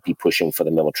congressman might be pushing for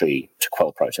the military to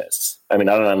quell protests. I mean,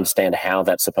 I don't understand how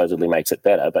that supposedly makes it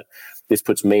better, but this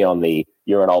puts me on the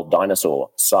you're an old dinosaur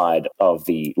side of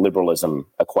the liberalism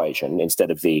equation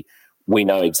instead of the we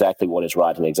know exactly what is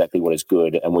right and exactly what is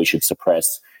good and we should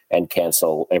suppress and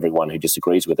cancel everyone who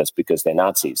disagrees with us because they're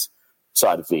Nazis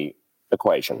side of the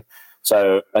equation.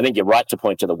 So I think you're right to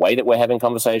point to the way that we're having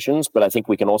conversations, but I think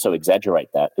we can also exaggerate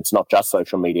that. It's not just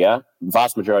social media. The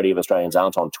vast majority of Australians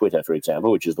aren't on Twitter, for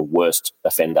example, which is the worst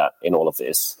offender in all of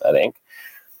this, I think.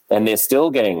 And they're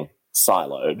still getting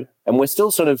siloed. And we're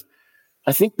still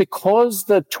I think because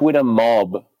the Twitter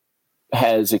mob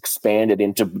has expanded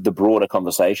into the broader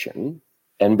conversation,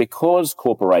 and because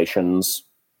corporations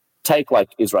take like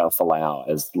Israel Folau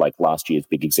as like last year's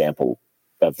big example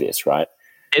of this, right?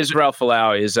 Israel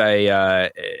Folau is a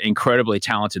incredibly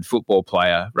talented football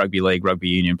player, rugby league, rugby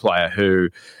union player who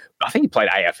I think he played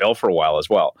AFL for a while as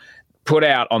well. Put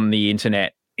out on the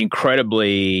internet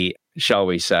incredibly, shall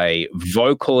we say,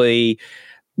 vocally,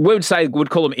 we'd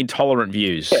call them intolerant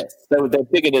views. Yes, they're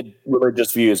bigoted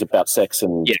religious views about sex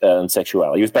and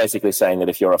sexuality. He was basically saying that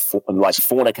if you're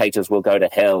fornicators will go to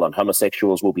hell and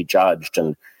homosexuals will be judged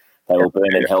and they will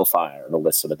burn in hellfire and all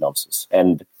this sort of nonsense.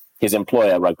 And his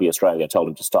employer, Rugby Australia, told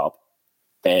him to stop,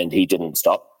 and he didn't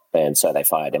stop, and so they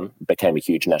fired him. It became a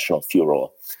huge national furor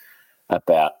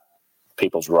about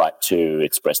people's right to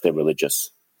express their religious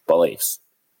beliefs.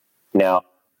 Now,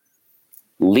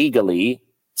 legally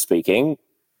speaking,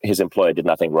 his employer did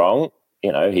nothing wrong.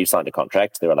 He signed a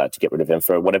contract. They're allowed to get rid of him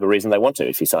for whatever reason they want to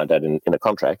if he signed that in a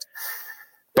contract.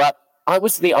 But I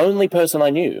was the only person I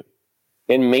knew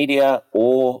in media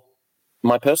or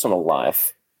my personal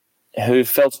life who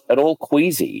felt at all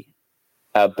queasy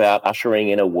about ushering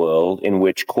in a world in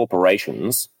which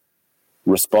corporations,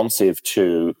 responsive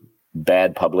to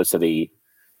bad publicity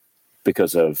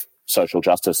because of social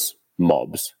justice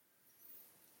mobs,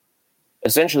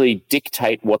 essentially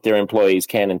dictate what their employees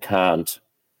can and can't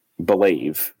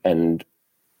believe and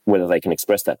whether they can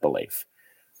express that belief.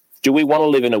 Do we want to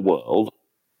live in a world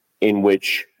in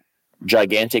which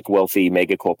gigantic, wealthy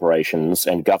mega corporations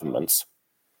and governments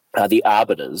are the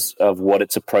arbiters of what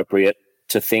it's appropriate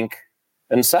to think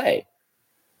and say?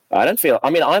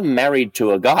 I'm married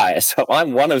to a guy, so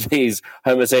I'm one of these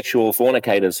homosexual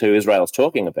fornicators who Israel's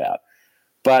talking about.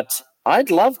 But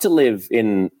I'd love to live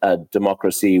in a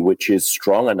democracy which is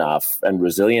strong enough and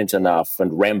resilient enough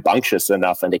and rambunctious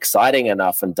enough and exciting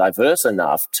enough and diverse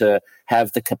enough to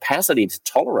have the capacity to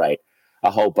tolerate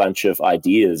a whole bunch of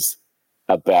ideas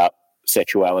about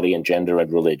sexuality and gender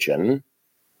and religion.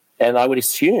 And I would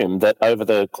assume that over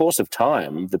the course of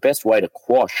time, the best way to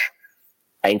quash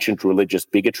ancient religious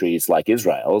bigotries like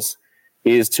Israel's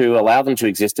is to allow them to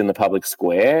exist in the public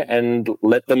square and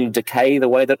let them decay the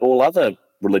way that all other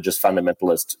religious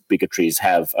fundamentalist bigotries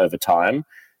have over time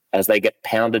as they get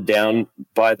pounded down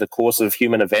by the course of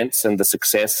human events and the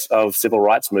success of civil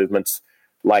rights movements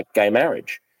like gay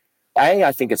marriage.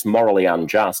 I think it's morally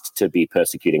unjust to be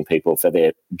persecuting people for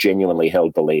their genuinely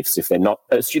held beliefs if they're not.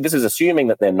 This is assuming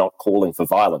that they're not calling for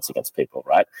violence against people,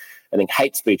 right? I think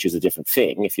hate speech is a different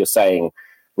thing. If you're saying,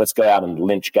 let's go out and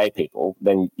lynch gay people,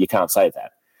 then you can't say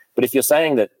that. But if you're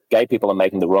saying that gay people are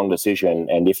making the wrong decision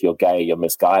and if you're gay, you're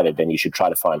misguided and you should try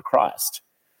to find Christ,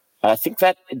 I think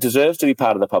that deserves to be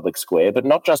part of the public square, but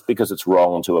not just because it's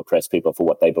wrong to oppress people for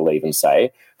what they believe and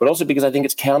say, but also because I think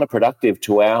it's counterproductive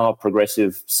to our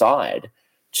progressive side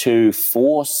to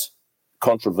force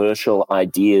controversial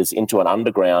ideas into an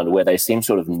underground where they seem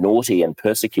sort of naughty and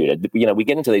persecuted. We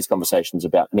get into these conversations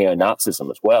about neo-Nazism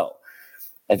as well.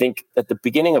 I think at the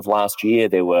beginning of last year,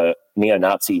 there were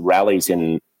neo-Nazi rallies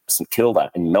in St Kilda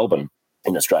in Melbourne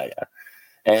in Australia.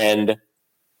 And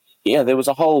there was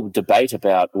a whole debate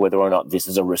about whether or not this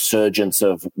is a resurgence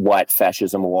of white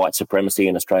fascism or white supremacy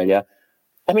in Australia.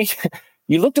 I mean,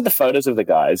 you looked at the photos of the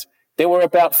guys, there were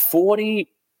about 40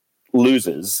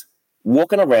 losers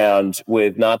walking around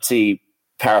with Nazi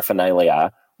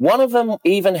paraphernalia. One of them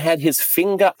even had his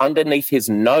finger underneath his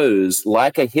nose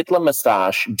like a Hitler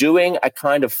moustache doing a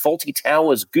kind of Fawlty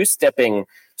Towers goose-stepping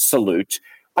salute.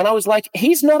 And I was like,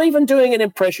 he's not even doing an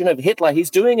impression of Hitler. He's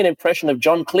doing an impression of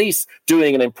John Cleese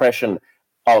doing an impression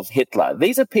of Hitler.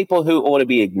 These are people who ought to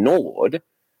be ignored,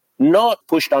 not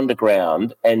pushed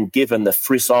underground and given the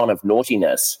frisson of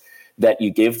naughtiness that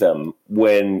you give them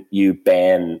when you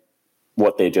ban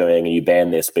what they're doing and you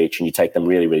ban their speech and you take them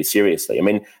really, really seriously. I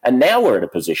mean, and now we're at a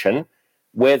position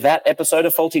where that episode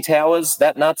of Fawlty Towers,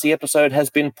 that Nazi episode, has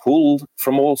been pulled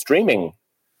from all streaming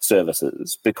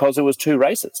services because it was too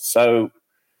racist. So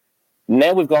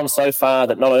now we've gone so far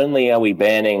that not only are we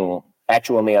banning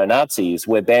actual neo-Nazis,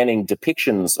 we're banning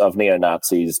depictions of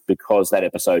neo-Nazis because that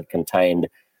episode contained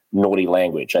naughty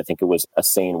language. I think it was a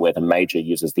scene where the Major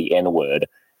uses the N-word,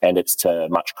 and it's to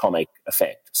much comic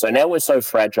effect. So now we're so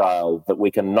fragile that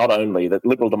that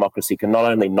liberal democracy can not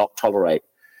only not tolerate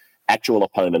actual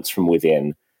opponents from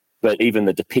within, but even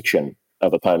the depiction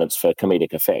of opponents for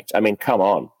comedic effect. I mean, come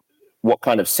on. What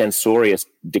kind of censorious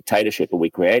dictatorship are we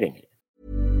creating here?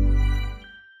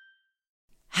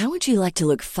 How would you like to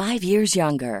look 5 years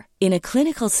younger? In a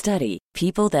clinical study,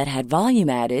 people that had volume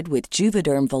added with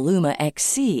Juvederm Voluma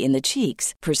XC in the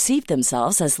cheeks perceived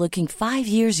themselves as looking 5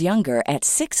 years younger at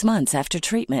 6 months after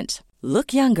treatment.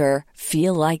 Look younger,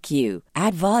 feel like you.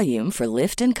 Add volume for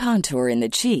lift and contour in the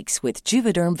cheeks with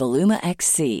Juvederm Voluma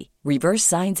XC. Reverse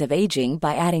signs of aging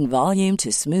by adding volume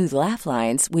to smooth laugh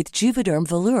lines with Juvederm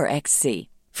Volure XC.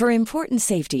 For important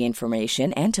safety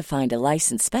information and to find a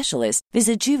licensed specialist,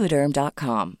 visit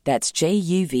Juvederm.com. That's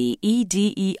JUVEDERM.com.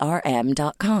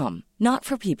 Not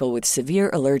for people with severe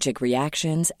allergic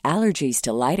reactions, allergies to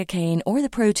lidocaine, or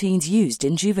the proteins used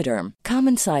in Juvederm.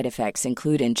 Common side effects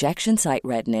include injection site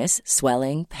redness,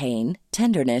 swelling, pain,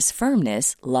 tenderness,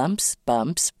 firmness, lumps,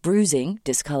 bumps, bruising,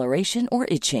 discoloration, or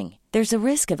itching. There's a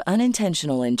risk of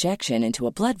unintentional injection into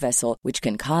a blood vessel, which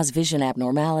can cause vision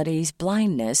abnormalities,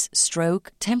 blindness,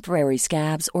 stroke, temporary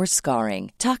scabs, or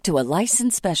scarring. Talk to a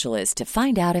licensed specialist to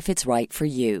find out if it's right for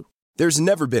you. There's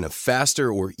never been a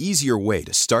faster or easier way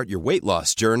to start your weight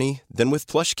loss journey than with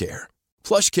PlushCare.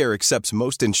 PlushCare accepts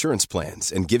most insurance plans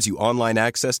and gives you online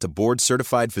access to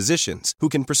board-certified physicians who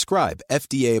can prescribe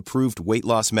FDA-approved weight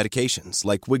loss medications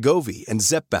like Wegovy and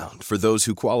Zepbound for those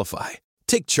who qualify.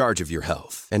 Take charge of your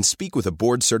health and speak with a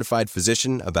board-certified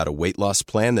physician about a weight loss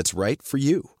plan that's right for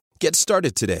you. Get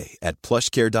started today at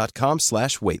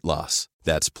plushcare.com/weight loss.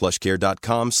 That's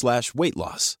plushcare.com/weight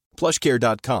loss.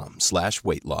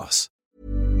 plushcare.com/weight loss.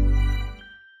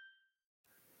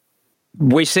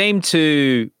 We seem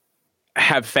to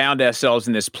have found ourselves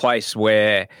in this place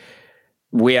where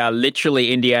we are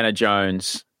literally Indiana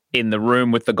Jones in the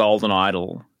room with the golden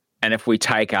idol. And if we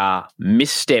take a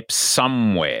misstep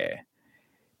somewhere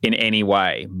in any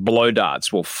way, blow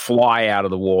darts will fly out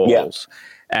of the walls.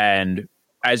 Yeah. And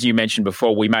as you mentioned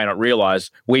before, we may not realize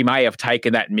we may have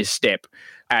taken that misstep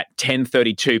at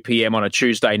 10:32 p.m. on a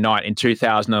Tuesday night in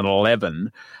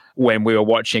 2011 when we were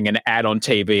watching an ad on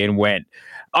TV and went,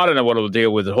 I don't know what the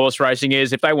deal with the horse racing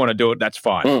is. If they want to do it, that's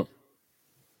fine.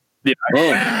 You know?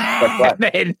 That's right. And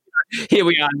then here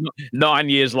we are 9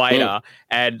 years later,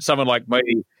 and someone like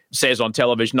me says on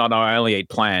television, no, I only eat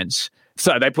plants.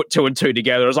 So they put two and two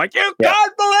together. It's like, you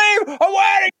can't believe a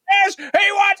word he says.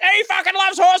 He fucking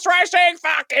loves horse racing.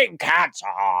 Fucking cats.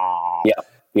 Oh.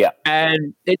 Yeah.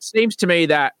 And it seems to me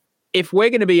that if we're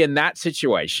going to be in that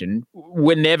situation,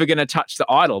 we're never going to touch the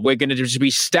idol. We're going to just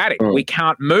be static. We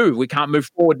can't move. We can't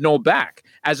move forward nor back.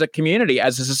 As a community,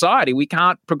 as a society, we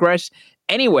can't progress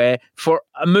anywhere for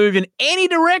a move in any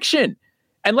direction.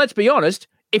 And let's be honest,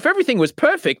 if everything was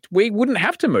perfect, we wouldn't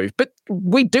have to move. But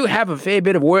we do have a fair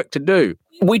bit of work to do.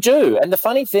 We do. And the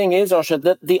funny thing is, Osher,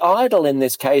 that the idol in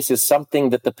this case is something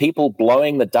that the people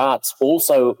blowing the darts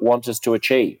also want us to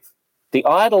achieve. The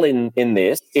idol in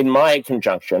this, in my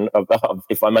conjunction, of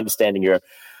if I'm understanding your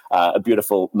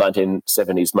beautiful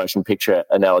 1970s motion picture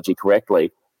analogy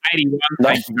correctly. 81,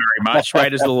 thank you very much.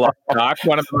 Raiders of the Lost Ark,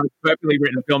 one of the most perfectly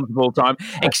written films of all time,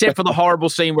 except for the horrible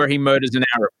scene where he murders an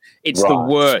Arab. It's the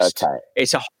worst. Okay.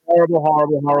 It's a horrible,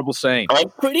 horrible, horrible scene. I'm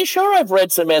pretty sure I've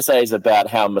read some essays about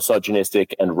how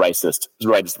misogynistic and racist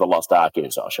Raiders of the Lost Ark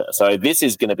is, Osher. So this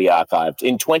is going to be archived.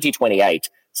 In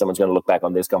 2028, someone's going to look back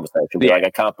on this conversation and be like,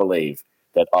 I can't believe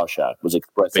that Osher was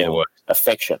expressing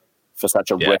affection for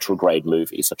such a retrograde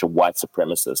movie, such a white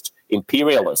supremacist,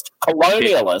 imperialist,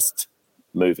 colonialist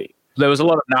movie. There was a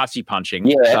lot of Nazi punching.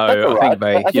 Yeah, so I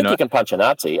think you can punch a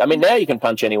Nazi. I mean, now you can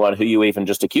punch anyone who you even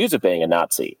just accuse of being a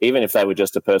Nazi, even if they were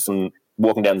just a person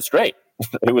walking down the street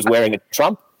who was wearing a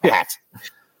Trump hat.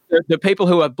 The people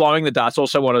who are blowing the darts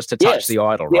also want us to touch the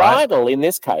idol, right? The idol, in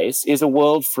this case, is a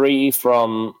world free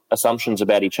from assumptions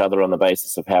about each other on the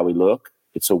basis of how we look.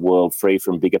 It's a world free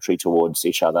from bigotry towards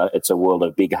each other. It's a world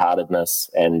of big-heartedness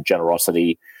and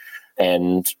generosity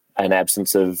and an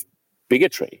absence of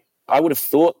bigotry. I would have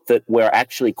thought that we're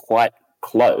actually quite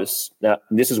close. Now,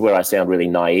 this is where I sound really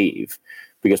naive,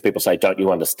 because people say, don't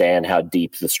you understand how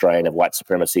deep the strain of white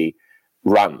supremacy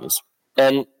runs?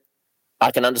 And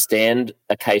I can understand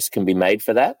a case can be made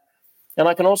for that. And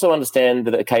I can also understand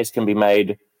that a case can be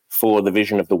made for the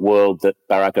vision of the world that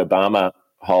Barack Obama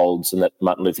holds and that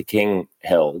Martin Luther King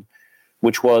held,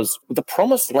 which was the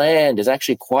promised land is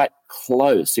actually quite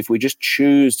close if we just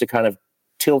choose to kind of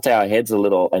tilt our heads a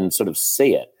little and sort of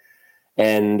see it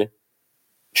and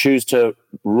choose to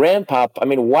ramp up. I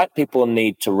mean, white people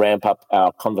need to ramp up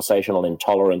our conversational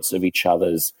intolerance of each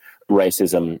other's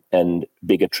racism and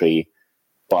bigotry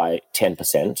by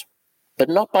 10%, but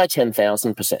not by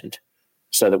 10,000%,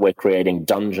 so that we're creating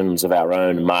dungeons of our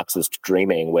own Marxist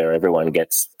dreaming where everyone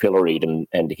gets pilloried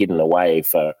and hidden away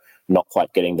for not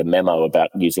quite getting the memo about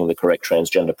using the correct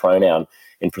transgender pronoun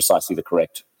in precisely the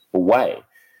correct way.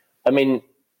 I mean,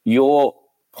 your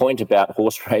point about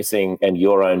horse racing and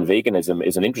your own veganism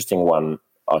is an interesting one,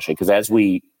 Oshie, because as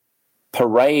we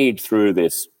parade through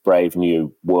this brave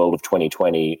new world of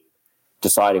 2020,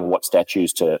 deciding what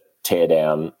statues to tear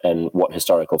down and what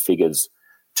historical figures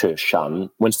to shun,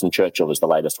 Winston Churchill is the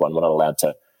latest one. We're not allowed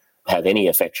to have any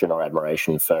affection or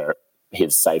admiration for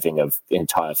his saving of the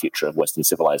entire future of Western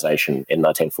civilization in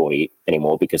 1940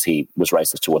 anymore because he was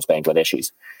racist towards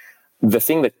Bangladeshis. The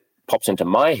thing that pops into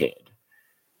my head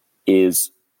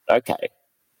is, okay,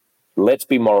 let's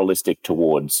be moralistic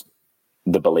towards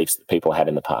the beliefs that people had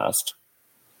in the past,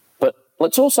 but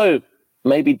let's also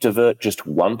maybe divert just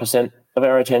 1% of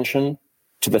our attention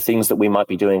to the things that we might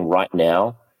be doing right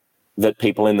now that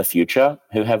people in the future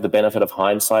who have the benefit of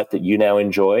hindsight that you now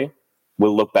enjoy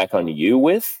will look back on you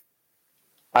with.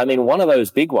 I mean, one of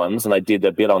those big ones, and I did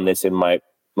a bit on this in my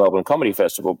Melbourne Comedy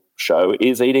Festival show,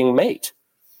 is eating meat.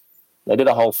 They did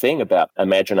a whole thing about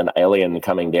imagine an alien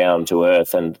coming down to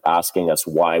Earth and asking us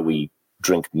why we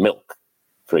drink milk,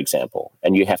 for example.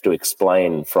 And you have to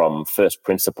explain from first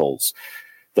principles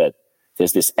that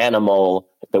there's this animal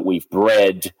that we've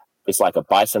bred. It's like a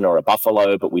bison or a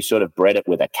buffalo, but we sort of bred it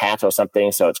with a cat or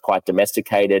something, so it's quite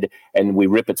domesticated, and we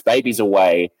rip its babies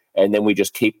away, and then we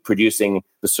just keep producing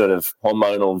the sort of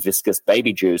hormonal, viscous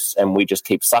baby juice, and we just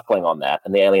keep suckling on that.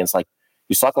 And the alien's like,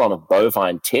 you suckle on a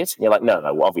bovine tit? And you're like,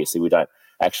 no, obviously we don't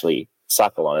actually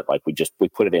suckle on it. Like we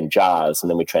put it in jars, and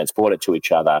then we transport it to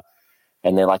each other.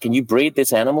 And they're like, can you breed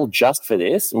this animal just for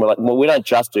this? And we're like, well, we don't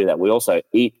just do that. We also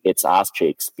eat its ass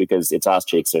cheeks because its ass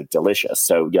cheeks are delicious.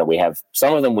 So, we have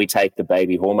some of them we take the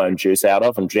baby hormone juice out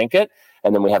of and drink it.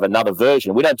 And then we have another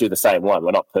version. We don't do the same one.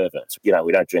 We're not perverts. We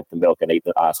don't drink the milk and eat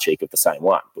the ass cheek of the same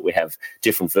one. But we have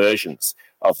different versions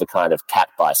of the kind of cat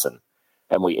bison.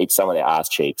 And we eat some of their ass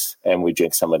cheeks and we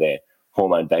drink some of their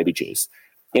hormone baby juice.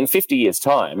 In 50 years'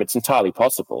 time, it's entirely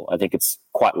possible, I think it's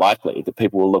quite likely, that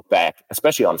people will look back,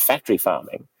 especially on factory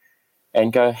farming,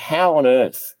 and go, how on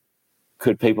earth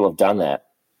could people have done that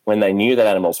when they knew that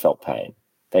animals felt pain?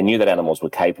 They knew that animals were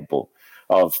capable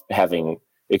of having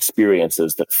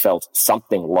experiences that felt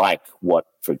something like what,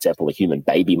 for example, a human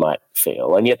baby might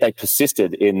feel. And yet they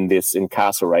persisted in this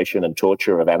incarceration and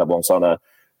torture of animals on a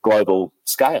global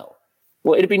scale.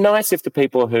 Well, it'd be nice if the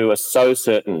people who are so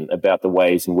certain about the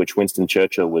ways in which Winston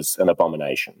Churchill was an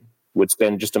abomination would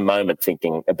spend just a moment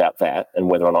thinking about that and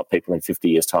whether or not people in 50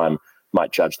 years' time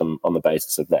might judge them on the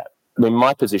basis of that. I mean,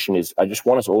 my position is I just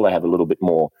want us all to have a little bit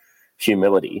more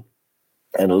humility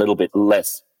and a little bit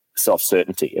less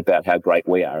self-certainty about how great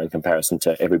we are in comparison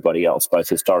to everybody else, both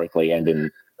historically and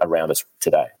around us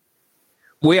today.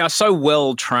 We are so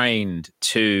well trained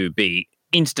to be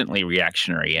instantly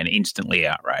reactionary and instantly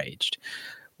outraged.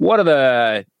 What are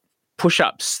the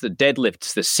push-ups, the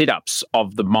deadlifts, the sit-ups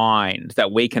of the mind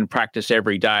that we can practice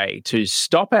every day to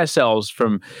stop ourselves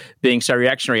from being so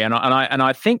reactionary? And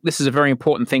I think this is a very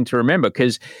important thing to remember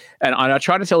because, and I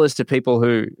try to tell this to people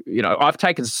who, I've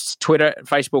taken Twitter,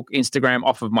 Facebook, Instagram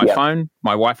off of my phone.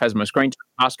 My wife has my screen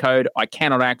passcode. I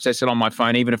cannot access it on my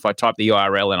phone, even if I type the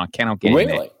URL, and I cannot get in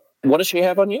there. What does she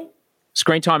have on you?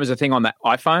 Screen time is a thing on that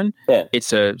iPhone. Yeah.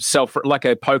 It's like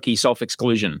a pokey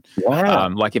self-exclusion. Wow.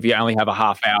 Like if you only have a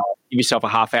half hour, give yourself a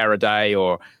half hour a day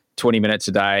or 20 minutes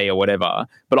a day or whatever.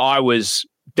 But I was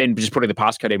then just putting the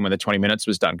passcode in when the 20 minutes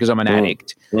was done because I'm an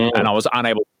addict and I was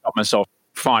unable to stop myself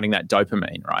finding that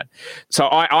dopamine, right? So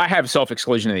I have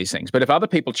self-exclusion of these things. But if other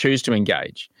people choose to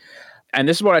engage, and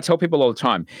this is what I tell people all the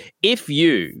time, if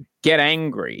you get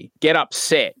angry, get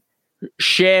upset,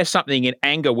 share something in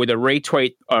anger with a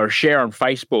retweet or a share on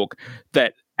Facebook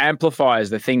that amplifies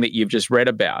the thing that you've just read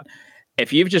about.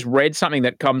 If you've just read something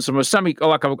that comes from something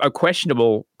like a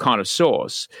questionable kind of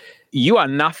source, you are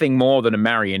nothing more than a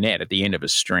marionette at the end of a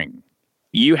string.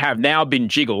 You have now been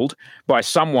jiggled by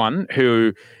someone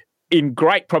who, in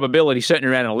great probability,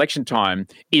 certainly around election time,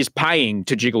 is paying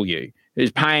to jiggle you.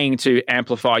 who's paying to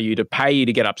amplify you, to pay you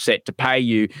to get upset, to pay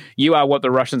you. You are what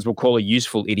the Russians will call a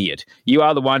useful idiot. You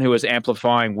are the one who is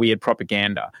amplifying weird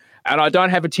propaganda. And I don't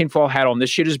have a tinfoil hat on. This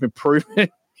shit has been proven.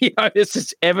 This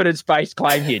is evidence-based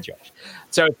claim here, Josh.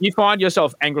 So if you find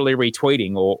yourself angrily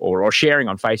retweeting or sharing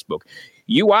on Facebook,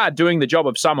 you are doing the job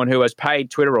of someone who has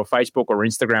paid Twitter or Facebook or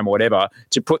Instagram or whatever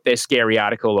to put their scary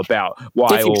article about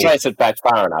why. If you trace it back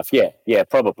far enough, yeah,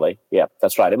 probably. Yeah,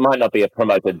 that's right. It might not be a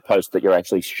promoted post that you're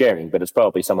actually sharing, but it's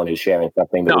probably someone who's sharing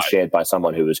something that was shared by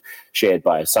someone who was shared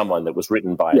by someone that was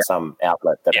written by some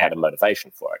outlet that had a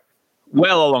motivation for it.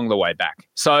 Well along the way back.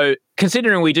 So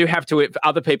considering we do have to, if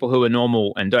other people who are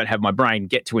normal and don't have my brain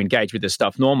get to engage with this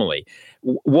stuff normally,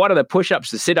 what are the push-ups,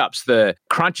 the sit-ups, the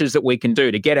crunches that we can do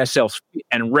to get ourselves fit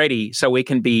and ready so we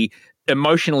can be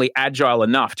emotionally agile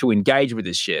enough to engage with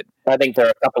this shit? I think there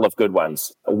are a couple of good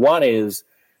ones. One is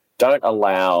don't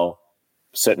allow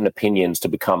certain opinions to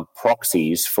become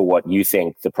proxies for what you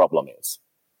think the problem is.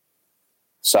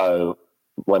 So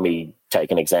let me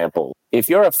take an example. If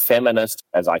you're a feminist,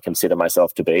 as I consider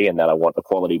myself to be, and that I want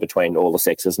equality between all the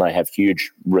sexes, and I have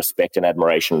huge respect and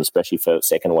admiration, especially for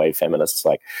second-wave feminists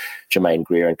like Germaine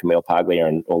Greer and Camille Paglia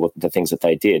and all of the things that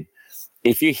they did.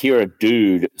 If you hear a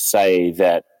dude say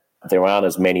that there aren't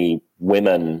as many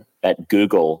women at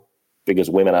Google because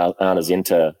women aren't as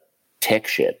into tech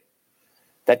shit,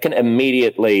 that can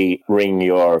immediately ring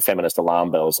your feminist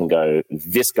alarm bells and go,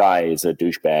 this guy is a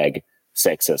douchebag,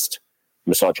 sexist,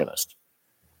 misogynist.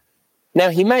 Now,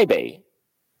 he may be,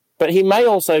 but he may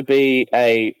also be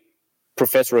a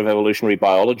professor of evolutionary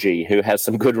biology who has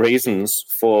some good reasons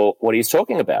for what he's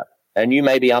talking about. And you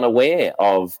may be unaware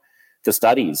of the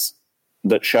studies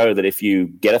that show that if you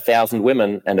get 1,000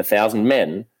 women and 1,000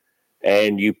 men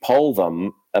and you poll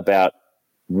them about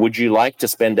would you like to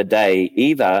spend a day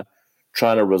either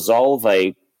trying to resolve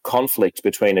a conflict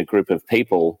between a group of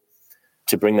people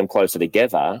to bring them closer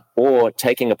together or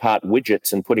taking apart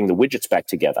widgets and putting the widgets back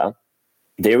together,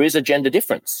 there is a gender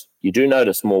difference. You do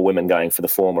notice more women going for the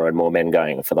former and more men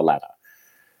going for the latter.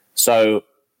 So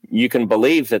you can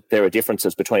believe that there are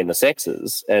differences between the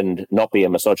sexes and not be a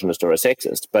misogynist or a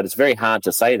sexist, but it's very hard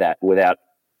to say that without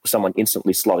someone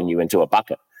instantly slotting you into a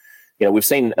bucket. You know, we've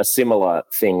seen a similar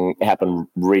thing happen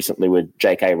recently with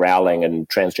J.K. Rowling and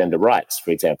transgender rights, for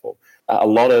example. A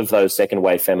lot of those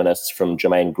second-wave feminists, from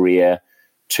Germaine Greer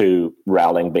to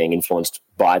Rowling being influenced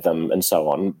by them and so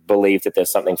on, believe that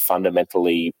there's something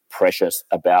fundamentally precious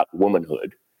about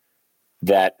womanhood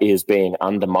that is being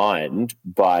undermined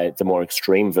by the more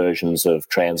extreme versions of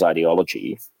trans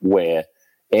ideology, where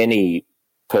any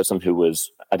person who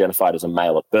was identified as a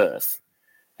male at birth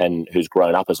and who's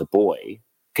grown up as a boy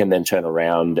can then turn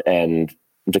around and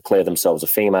declare themselves a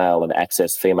female and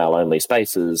access female-only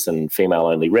spaces and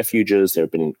female-only refuges. There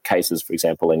have been cases, for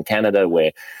example, in Canada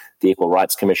where the Equal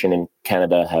Rights Commission in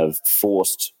Canada have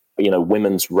forced,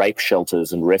 women's rape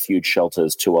shelters and refuge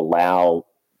shelters to allow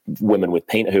women with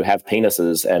who have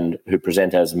penises and who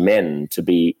present as men to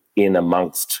be in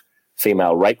amongst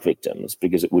female rape victims,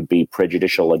 because it would be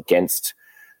prejudicial against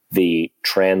the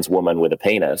trans woman with a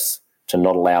penis to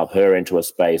not allow her into a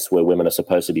space where women are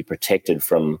supposed to be protected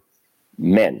from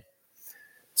men.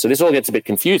 So this all gets a bit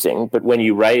confusing, but when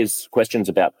you raise questions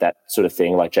about that sort of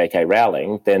thing, like J.K.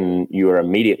 Rowling, then you are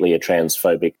immediately a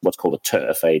transphobic, what's called a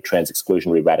TERF, a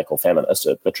trans-exclusionary radical feminist,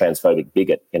 a transphobic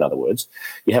bigot, in other words.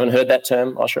 You haven't heard that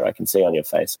term, Osher? I can see on your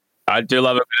face. I do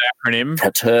love a good acronym.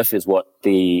 A TERF is what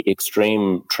the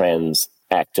extreme trans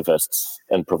activists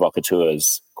and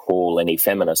provocateurs call any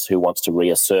feminist who wants to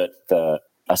reassert the,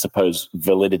 I suppose,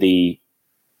 validity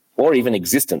or even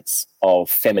existence of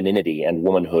femininity and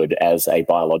womanhood as a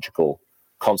biological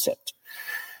concept.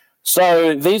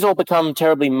 So these all become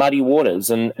terribly muddy waters.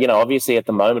 And, obviously at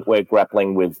the moment we're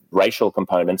grappling with racial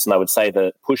components. And I would say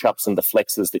the push-ups and the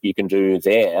flexes that you can do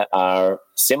there are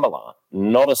similar,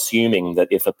 not assuming that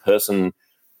if a person,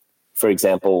 for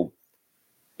example,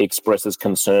 expresses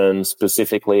concern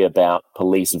specifically about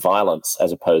police violence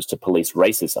as opposed to police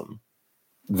racism,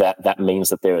 that means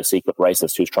that they're a secret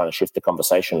racist who's trying to shift the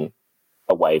conversation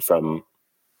away from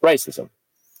racism.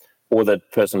 Or the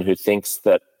person who thinks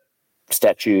that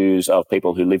statues of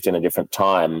people who lived in a different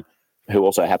time who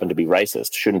also happen to be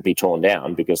racist shouldn't be torn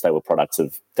down because they were products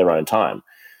of their own time.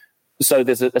 So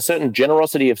there's a certain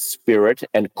generosity of spirit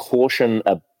and caution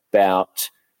about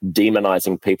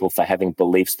demonizing people for having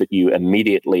beliefs that you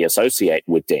immediately associate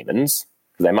with demons.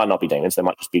 They might not be demons, they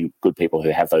might just be good people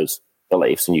who have those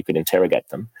beliefs and you could interrogate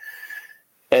them.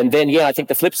 And then, I think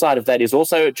the flip side of that is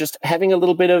also just having a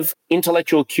little bit of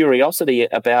intellectual curiosity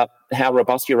about how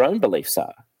robust your own beliefs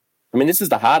are. I mean, this is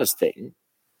the hardest thing.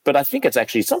 But I think it's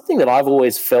actually something that I've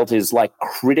always felt is like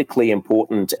critically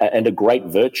important and a great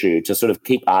virtue to sort of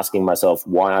keep asking myself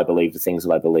why I believe the things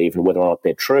that I believe and whether or not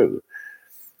they're true.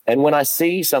 And when I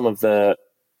see some of the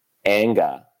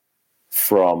anger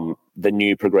from the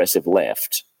new progressive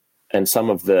left and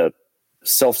some of the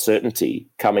self-certainty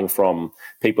coming from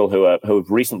people who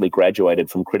have recently graduated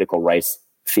from critical race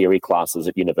theory classes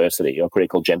at university or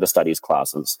critical gender studies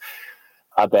classes,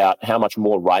 about how much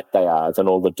more right they are than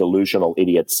all the delusional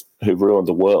idiots who ruined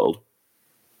the world,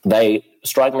 they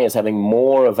strike me as having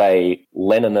more of a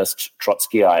Leninist,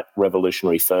 Trotskyite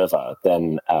revolutionary fervor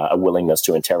than a willingness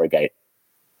to interrogate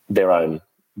their own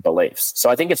beliefs. So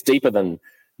I think it's deeper than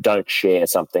don't share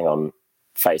something on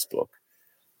Facebook.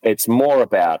 It's more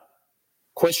about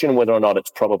question whether or not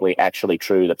it's probably actually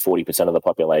true that 40% of the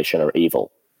population are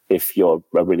evil if you're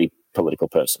a really political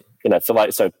person.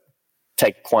 So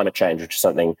take climate change, which is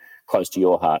something close to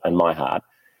your heart and my heart.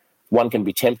 One can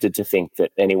be tempted to think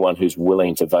that anyone who's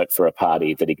willing to vote for a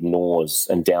party that ignores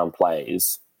and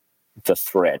downplays the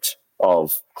threat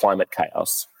of climate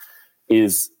chaos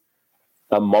is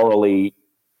a morally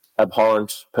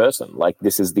abhorrent person. Like,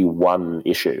 this is the one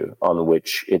issue on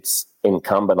which it's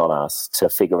incumbent on us to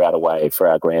figure out a way for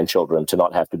our grandchildren to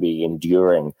not have to be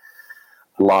enduring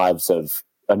lives of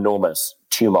enormous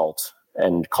tumult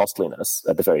and costliness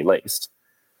at the very least,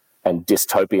 and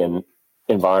dystopian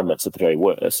environments at the very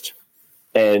worst,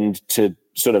 and to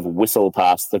sort of whistle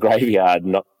past the graveyard,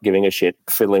 not giving a shit,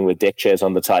 fiddling with deck chairs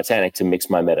on the Titanic, to mix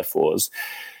my metaphors,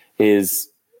 is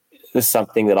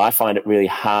something that I find it really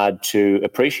hard to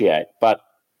appreciate. But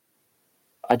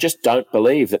I just don't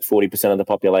believe that 40% of the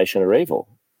population are evil.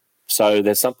 So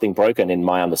there's something broken in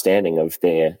my understanding of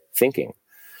their thinking.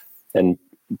 And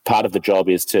part of the job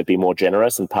is to be more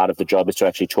generous, and part of the job is to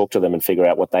actually talk to them and figure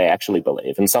out what they actually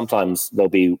believe. And sometimes there'll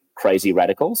be crazy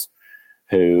radicals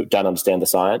who don't understand the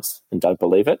science and don't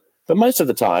believe it. But most of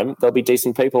the time, there'll be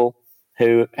decent people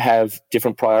who have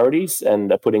different priorities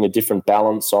and are putting a different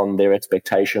balance on their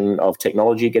expectation of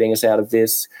technology getting us out of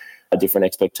this, a different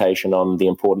expectation on the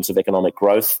importance of economic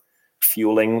growth,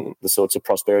 fueling the sorts of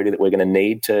prosperity that we're going to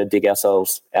need to dig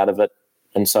ourselves out of it,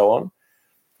 and so on.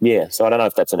 Yeah, so I don't know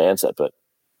if that's an answer, but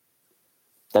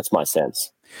that's my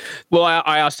sense. Well,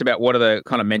 I asked about what are the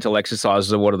kind of mental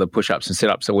exercises or what are the push-ups and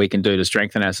sit-ups that we can do to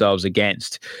strengthen ourselves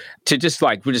against, to just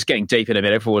like, we're just getting deep into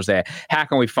metaphors there. How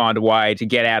can we find a way to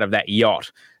get out of that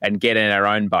yacht and get in our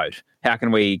own boat? How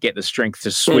can we get the strength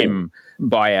to swim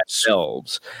by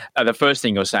ourselves? The first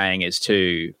thing you're saying is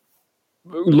to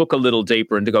look a little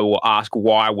deeper and to go, well, ask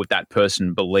why would that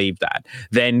person believe that?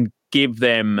 Then give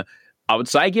them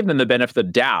the benefit of the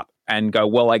doubt and go,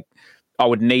 well, I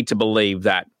would need to believe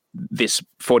that this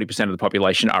 40% of the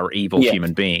population are evil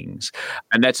human beings.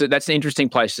 And that's an interesting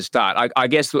place to start. I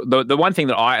guess the one thing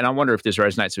that I wonder if this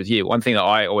resonates with you, one thing that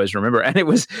I always remember, and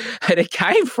it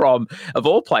came from, of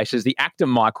all places, the actor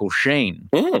Michael Sheen,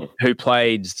 who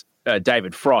played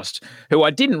David Frost, who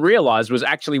I didn't realize was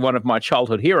actually one of my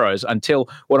childhood heroes until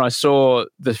when I saw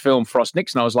the film Frost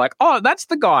Nixon. I was like, oh, that's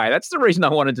the guy. That's the reason I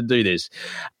wanted to do this,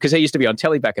 because he used to be on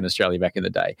telly back in Australia back in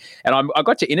the day. And I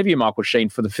got to interview Michael Sheen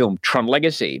for the film Tron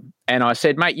Legacy. And I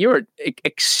said, mate, you're an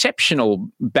exceptional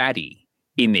baddie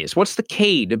in this. What's the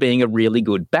key to being a really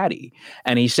good baddie?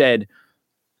 And he said,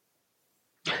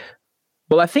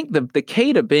 well, I think the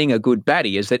key to being a good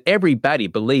baddie is that every baddie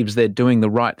believes they're doing the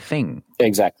right thing.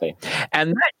 Exactly.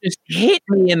 And that just hit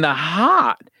me in the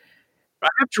heart. I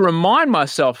have to remind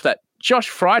myself that Josh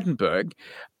Frydenberg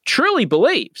truly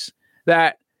believes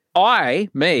that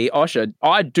Osher,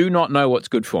 I do not know what's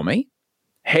good for me.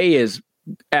 He is,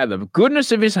 out of the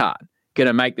goodness of his heart, going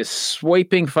to make this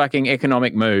sweeping fucking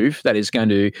economic move that is going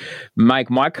to make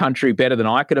my country better than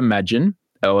I could imagine,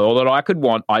 or that I could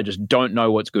want. I just don't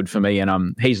know what's good for me.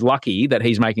 And he's lucky that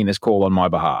he's making this call on my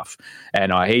behalf.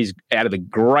 And he's, out of the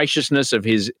graciousness of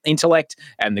his intellect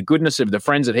and the goodness of the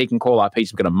friends that he can call up,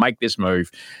 he's going to make this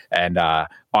move. And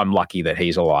I'm lucky that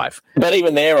he's alive. But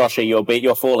even there, Osher,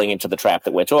 you're falling into the trap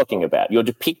that we're talking about. You're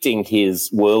depicting his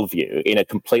worldview in a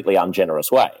completely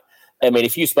ungenerous way. I mean,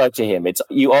 if you spoke to him,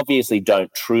 you obviously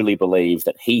don't truly believe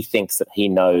that he thinks that he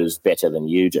knows better than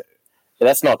you do.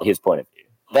 That's not his point of view.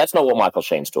 That's not what Michael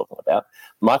Sheen's talking about.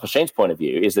 Michael Sheen's point of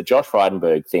view is that Josh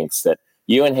Frydenberg thinks that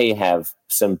you and he have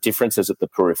some differences at the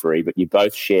periphery, but you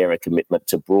both share a commitment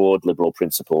to broad liberal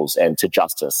principles and to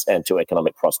justice and to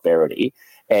economic prosperity.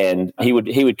 And he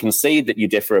would concede that you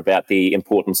differ about the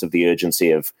importance of the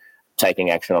urgency of taking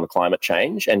action on climate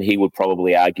change. And he would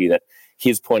probably argue that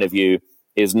his point of view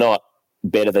is not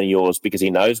better than yours because he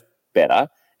knows better.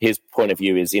 his point of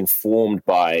view is informed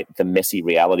by the messy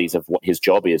realities of what his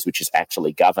job is, which is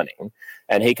actually governing.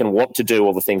 And he can want to do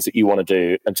all the things that you want to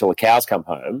do until the cows come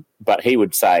home. But he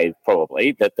would say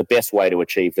probably that the best way to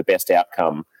achieve the best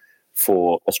outcome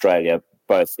for Australia,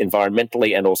 both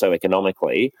environmentally and also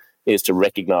economically, is to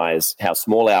recognise how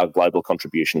small our global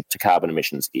contribution to carbon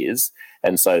emissions is,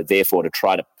 and so therefore to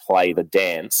try to play the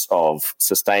dance of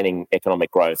sustaining economic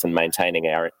growth and maintaining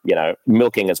our,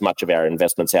 milking as much of our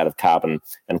investments out of carbon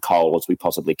and coal as we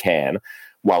possibly can,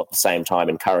 while at the same time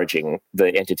encouraging the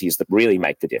entities that really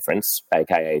make the difference,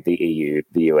 aka the EU,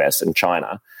 the US and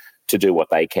China, to do what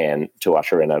they can to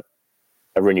usher in a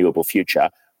renewable future,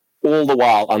 all the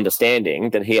while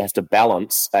understanding that he has to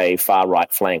balance a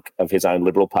far-right flank of his own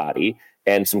Liberal Party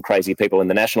and some crazy people in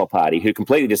the National Party who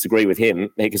completely disagree with him,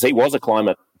 because he was a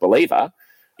climate believer,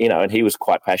 and he was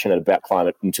quite passionate about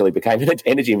climate until he became an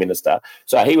energy minister.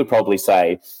 So he would probably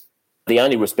say the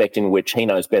only respect in which he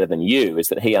knows better than you is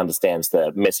that he understands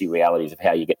the messy realities of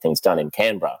how you get things done in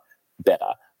Canberra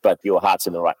better, but your heart's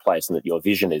in the right place and that your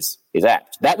vision is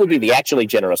apt. That would be the actually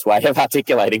generous way of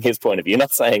articulating his point of view,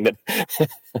 not saying that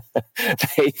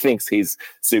he thinks he's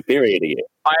superior to you.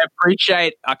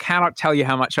 I cannot tell you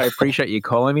how much I appreciate you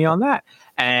calling me on that.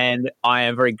 And I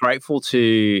am very grateful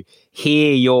to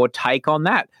hear your take on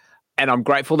that. And I'm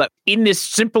grateful that in this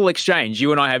simple exchange,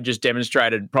 you and I have just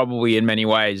demonstrated probably in many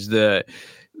ways the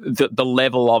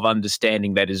level of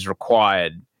understanding that is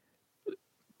required.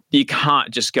 You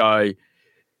can't just go,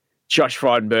 Josh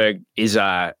Frydenberg is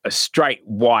a straight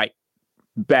white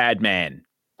bad man.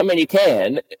 I mean, you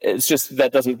can. It's just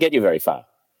that doesn't get you very far.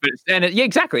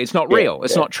 Exactly. It's not real.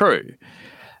 It's not true.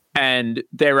 And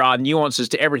there are nuances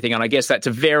to everything. And I guess that's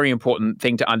a very important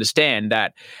thing to understand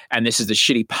that, and this is the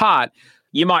shitty part,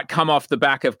 you might come off the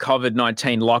back of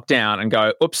COVID-19 lockdown and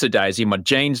go, oops-a-daisy, my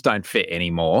jeans don't fit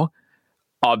anymore.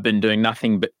 I've been doing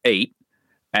nothing but eat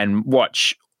and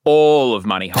watch all of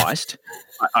Money Heist.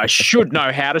 I should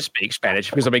know how to speak Spanish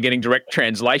because I've been getting direct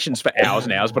translations for hours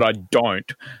and hours, but I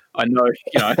don't. I know,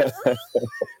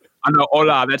 I know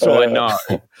hola, that's all I know.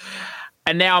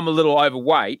 And now I'm a little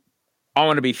overweight. I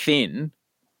want to be thin.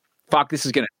 Fuck, this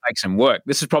is going to take some work.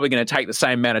 This is probably going to take the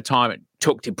same amount of time it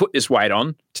took to put this weight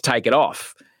on to take it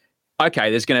off.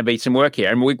 Okay, there's going to be some work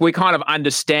here. And we kind of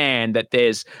understand that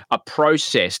there's a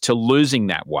process to losing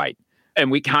that weight. And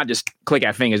we can't just click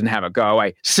our fingers and have it go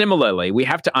away. Similarly, we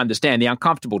have to understand the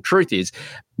uncomfortable truth is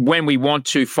when we want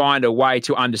to find a way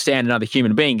to understand another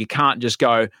human being, you can't just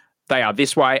go, they are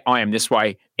this way, I am this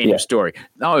way, end of story.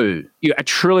 No, you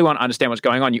truly want to understand what's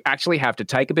going on. You actually have to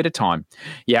take a bit of time.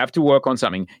 You have to work on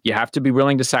something. You have to be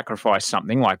willing to sacrifice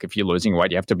something. Like if you're losing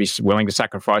weight, you have to be willing to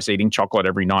sacrifice eating chocolate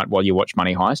every night while you watch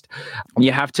Money Heist.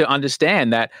 You have to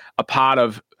understand that a part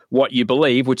of what you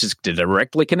believe, which is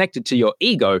directly connected to your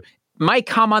ego, may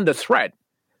come under threat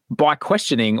by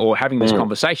questioning or having this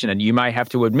conversation. And you may have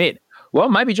to admit, well,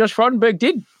 maybe Josh Frydenberg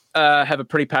did have a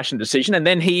pretty passionate decision. And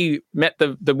then he met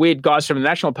the weird guys from the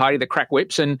National Party that crack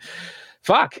whips and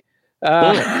fuck.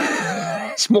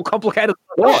 It's more complicated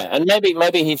than I thought. And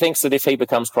maybe he thinks that if he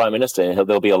becomes Prime Minister,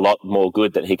 there'll be a lot more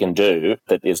good that he can do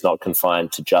that is not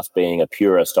confined to just being a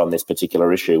purist on this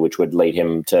particular issue, which would lead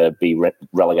him to be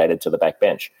relegated to the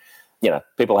backbench.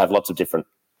 People have lots of different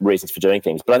reasons for doing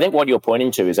things. But I think what you're pointing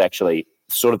to is actually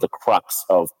sort of the crux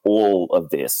of all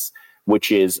of this,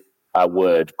 which is a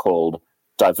word called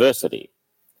diversity.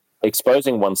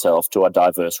 Exposing oneself to a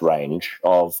diverse range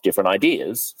of different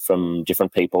ideas from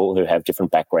different people who have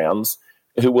different backgrounds,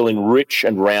 who will enrich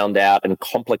and round out and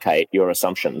complicate your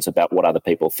assumptions about what other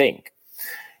people think.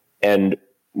 And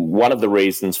one of the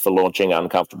reasons for launching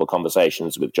Uncomfortable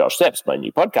Conversations with Josh Szeps, my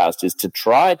new podcast, is to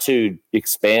try to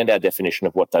expand our definition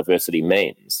of what diversity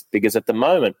means. Because at the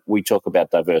moment, we talk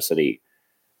about diversity,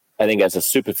 I think, as a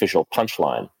superficial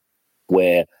punchline,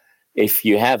 where if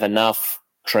you have enough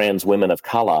trans women of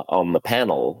color on the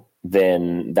panel,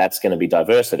 then that's going to be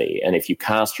diversity. And if you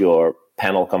cast your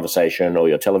panel conversation or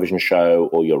your television show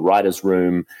or your writer's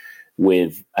room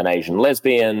with an Asian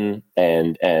lesbian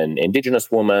and an Indigenous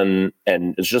woman,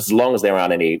 and it's just as long as there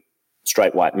aren't any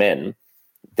straight white men,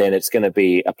 then it's going to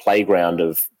be a playground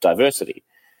of diversity.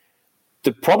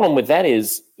 The problem with that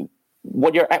is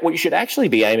what you should actually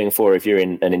be aiming for if you're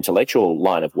in an intellectual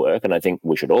line of work, and I think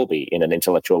we should all be in an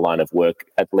intellectual line of work,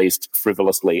 at least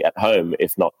frivolously at home,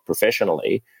 if not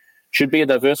professionally, should be a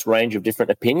diverse range of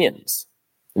different opinions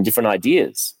and different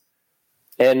ideas.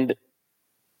 And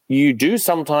you do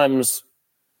sometimes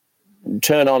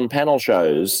turn on panel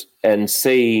shows and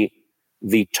see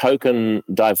the token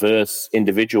diverse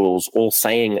individuals all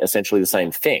saying essentially the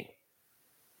same thing.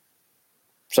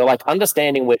 So like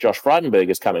understanding where Josh Frydenberg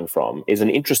is coming from is an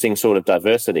interesting sort of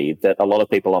diversity that a lot of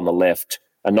people on the left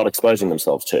are not exposing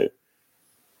themselves to.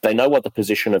 They know what the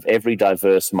position of every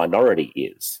diverse minority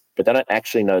is, but they don't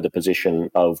actually know the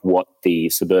position of what the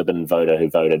suburban voter who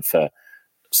voted for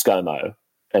ScoMo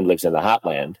and lives in the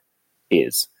heartland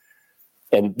is.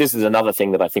 And this is another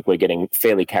thing that I think we're getting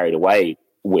fairly carried away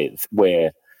with,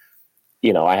 where,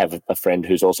 you know, I have a friend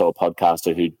who's also a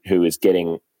podcaster who is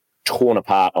getting torn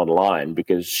apart online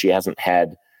because she hasn't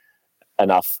had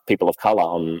enough people of color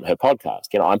on her podcast.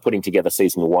 You know, I'm putting together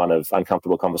season 1 of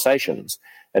Uncomfortable Conversations,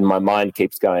 and my mind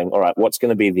keeps going, all right, what's going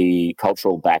to be the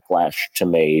cultural backlash to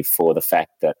me for the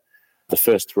fact that the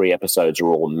first 3 episodes are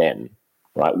all men,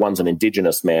 right? One's an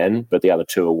Indigenous man, but the other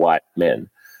 2 are white men.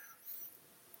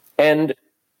 And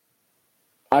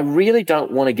I really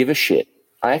don't want to give a shit.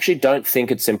 I actually don't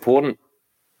think it's important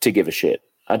to give a shit.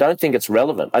 I don't think it's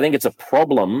relevant. I think it's a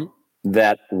problem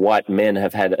that white men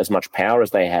have had as much power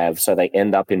as they have, so they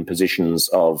end up in positions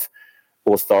of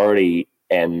authority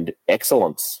and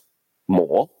excellence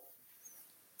more.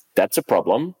 That's a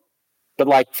problem. But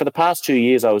like for the past 2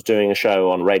 years, I was doing a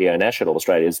show on Radio National,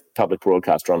 Australia's public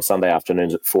broadcaster, on Sunday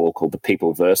afternoons at 4 called The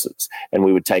People Versus. And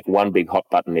we would take one big hot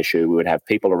button issue. We would have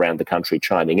people around the country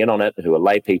chiming in on it who are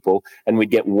lay people, and we'd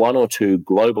get 1 or 2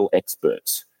 global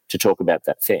experts to talk about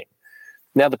that thing.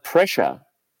 Now, the pressure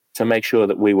to make sure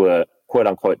that we were quote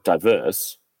unquote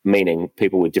diverse, meaning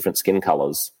people with different skin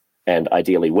colors and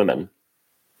ideally women,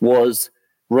 was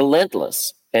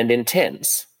relentless and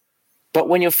intense. But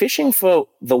when you're fishing for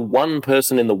the one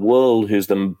person in the world who's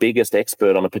the biggest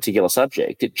expert on a particular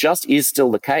subject, it just is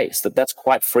still the case that that's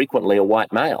quite frequently a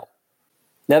white male.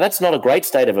 Now, that's not a great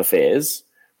state of affairs,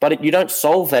 but you don't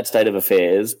solve that state of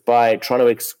affairs by trying to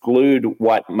exclude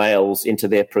white males into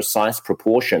their precise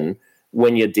proportion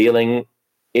when you're dealing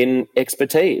in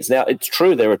expertise. Now, it's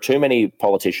true there are too many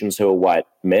politicians who are white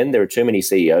men. There are too many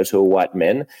CEOs who are white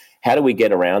men. How do we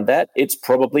get around that? It's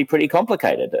probably pretty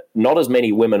complicated. Not as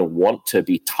many women want to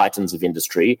be titans of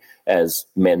industry as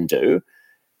men do.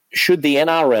 Should the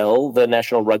NRL, the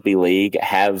National Rugby League,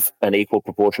 have an equal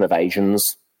proportion of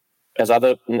Asians as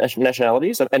other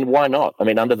nationalities? And why not? I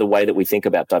mean, under the way that we think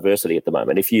about diversity at the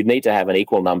moment, if you need to have an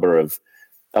equal number of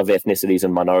ethnicities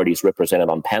and minorities represented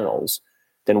on panels,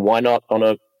 then why not on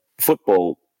a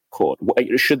football court?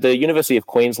 Should the University of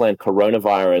Queensland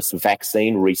coronavirus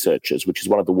vaccine researchers, which is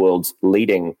one of the world's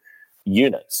leading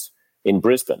units in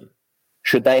Brisbane,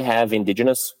 should they have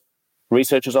Indigenous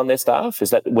researchers on their staff?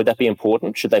 Would that be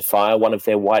important? Should they fire one of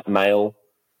their white male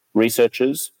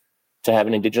researchers to have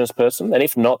an Indigenous person? And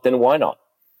if not, then why not?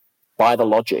 By the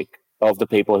logic of the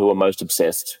people who are most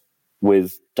obsessed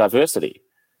with diversity.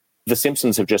 The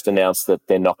Simpsons have just announced that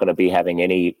they're not going to be having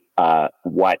any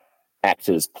white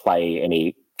actors play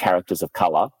any characters of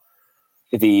color.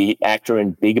 The actor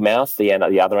in Big Mouth, the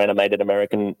other animated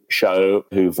American show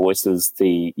who voices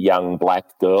the young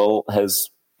black girl, has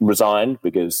resigned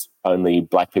because only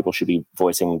black people should be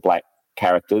voicing black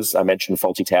characters. I mentioned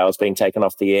Fawlty Towers being taken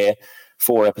off the air.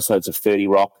 4 episodes of 30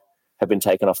 Rock have been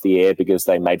taken off the air because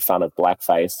they made fun of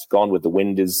blackface. Gone with the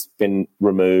Wind has been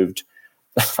removed.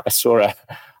 I saw a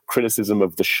criticism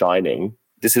of The Shining.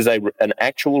 This is an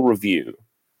actual review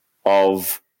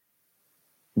of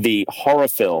the horror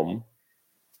film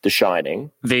The Shining.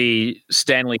 The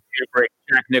Stanley Kubrick,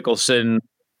 Jack Nicholson.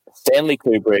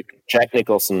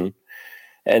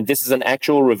 And this is an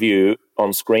actual review on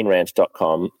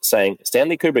ScreenRant.com saying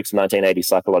Stanley Kubrick's 1980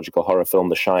 psychological horror film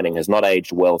The Shining has not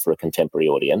aged well for a contemporary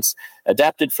audience.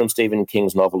 Adapted from Stephen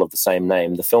King's novel of the same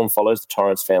name, the film follows the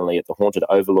Torrance family at the haunted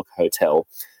Overlook Hotel,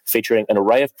 featuring an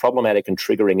array of problematic and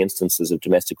triggering instances of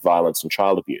domestic violence and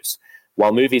child abuse.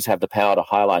 While movies have the power to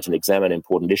highlight and examine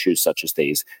important issues such as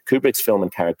these, Kubrick's film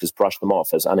and characters brush them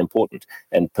off as unimportant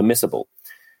and permissible.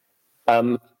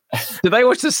 Did they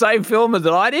watch the same film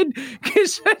that I did?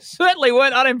 Because they certainly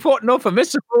weren't unimportant or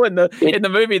permissible in the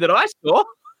movie that I saw.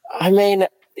 I mean,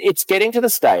 it's getting to the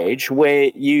stage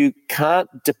where you can't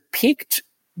depict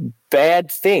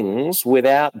bad things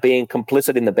without being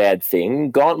complicit in the bad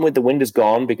thing. Gone with the Wind is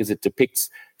gone because it depicts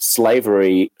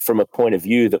slavery from a point of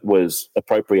view that was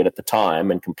appropriate at the time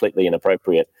and completely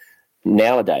inappropriate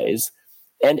nowadays.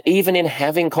 And even in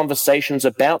having conversations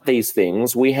about these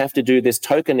things, we have to do this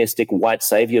tokenistic white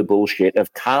savior bullshit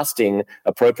of casting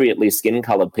appropriately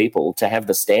skin-colored people to have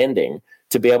the standing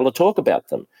to be able to talk about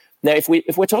them. Now, if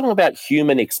we're talking about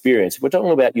human experience, if we're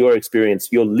talking about your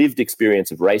experience, your lived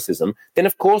experience of racism, then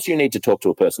of course you need to talk to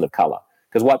a person of color.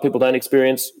 because white people don't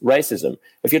experience racism.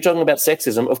 If you're talking about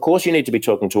sexism, of course you need to be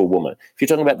talking to a woman. If you're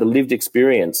talking about the lived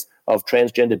experience of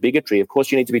transgender bigotry, of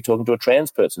course you need to be talking to a trans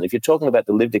person. If you're talking about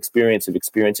the lived experience of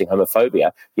experiencing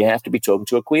homophobia, you have to be talking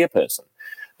to a queer person.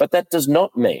 But that does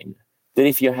not mean that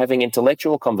if you're having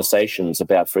intellectual conversations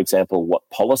about, for example, what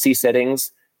policy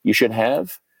settings you should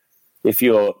have, if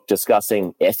you're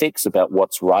discussing ethics about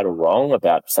what's right or wrong,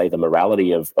 about, say, the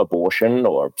morality of abortion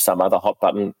or some other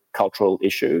hot-button cultural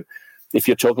issue, if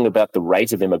you're talking about the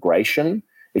rate of immigration,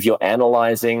 if you're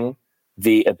analyzing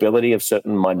the ability of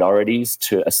certain minorities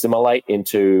to assimilate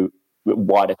into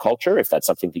wider culture, if that's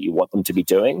something that you want them to be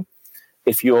doing,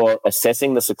 if you're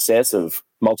assessing the success of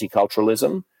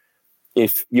multiculturalism,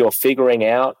 if you're figuring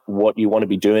out what you want to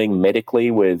be doing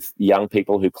medically with young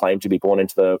people who claim to be born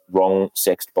into the wrong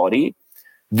sexed body,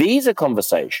 these are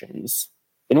conversations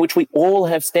in which we all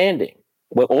have standing.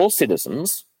 We're all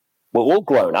citizens. We're all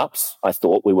grown-ups, I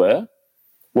thought we were.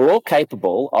 We're all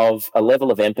capable of a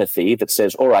level of empathy that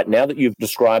says, all right, now that you've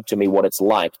described to me what it's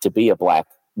like to be a black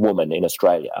woman in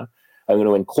Australia, I'm going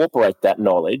to incorporate that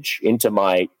knowledge into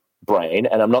my brain,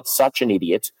 and I'm not such an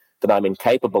idiot that I'm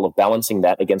incapable of balancing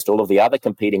that against all of the other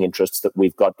competing interests that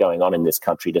we've got going on in this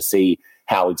country to see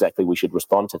how exactly we should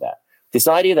respond to that. This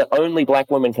idea that only black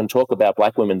women can talk about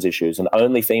black women's issues and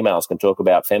only females can talk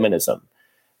about feminism,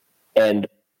 and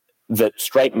that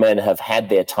straight men have had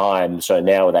their time, so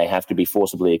now they have to be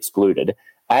forcibly excluded.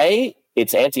 A,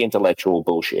 it's anti-intellectual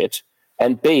bullshit,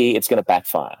 and B, it's going to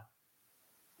backfire.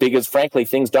 Because frankly,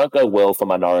 things don't go well for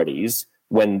minorities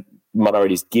when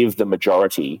minorities give the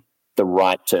majority the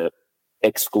right to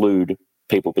exclude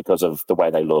people because of the way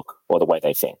they look or the way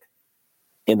they think.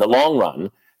 In the long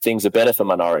run, things are better for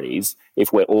minorities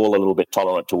if we're all a little bit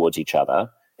tolerant towards each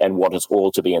other and want us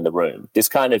all to be in the room. This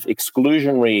kind of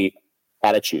exclusionary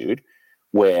attitude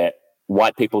where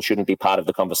white people shouldn't be part of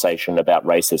the conversation about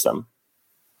racism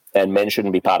and men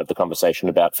shouldn't be part of the conversation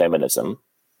about feminism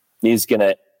is going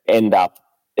to end up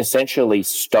essentially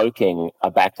stoking a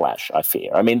backlash, I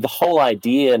fear. I mean, the whole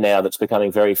idea now that's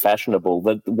becoming very fashionable,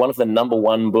 that one of the number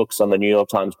one books on the New York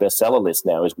Times bestseller list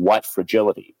now is White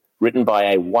Fragility, written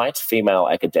by a white female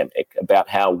academic about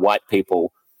how white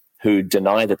people who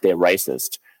deny that they're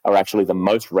racist are actually the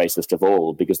most racist of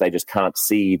all because they just can't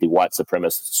see the white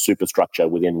supremacist superstructure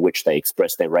within which they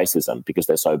express their racism because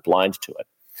they're so blind to it.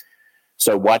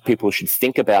 So white people should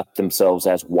think about themselves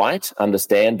as white,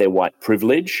 understand their white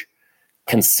privilege,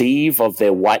 conceive of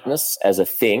their whiteness as a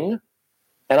thing.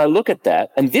 And I look at that,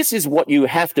 and this is what you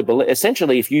have to believe.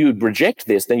 Essentially, if you reject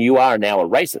this, then you are now a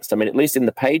racist. I mean, at least in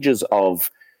the pages of,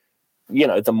 you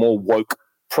know, the more woke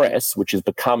press, which is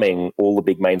becoming all the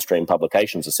big mainstream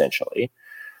publications, essentially,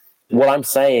 what I'm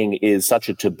saying is such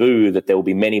a taboo that there will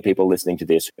be many people listening to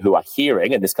this who are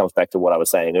hearing, and this comes back to what I was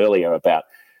saying earlier about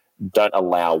don't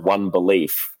allow one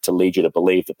belief to lead you to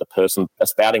believe that the person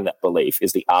espouting that belief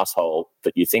is the asshole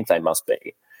that you think they must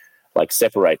be. Like,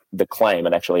 separate the claim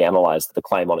and actually analyze the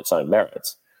claim on its own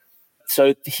merits.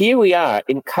 So here we are,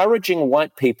 encouraging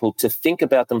white people to think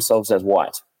about themselves as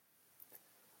white.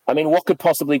 I mean, what could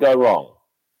possibly go wrong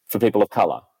for people of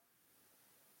color?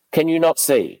 Can you not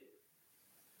see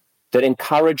that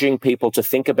encouraging people to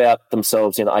think about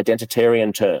themselves in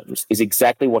identitarian terms is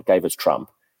exactly what gave us Trump,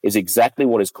 is exactly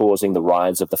what is causing the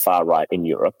rise of the far right in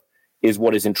Europe, is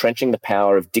what is entrenching the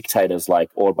power of dictators like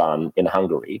Orban in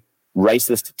Hungary,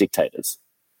 racist dictators.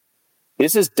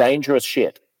 This is dangerous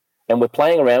shit. And we're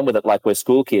playing around with it like we're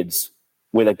school kids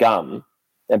with a gun.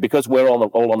 And because we're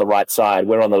all on the right side,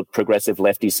 we're on the progressive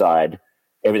lefty side,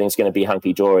 everything's going to be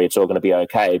hunky-dory, it's all going to be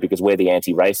okay because we're the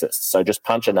anti-racists. So just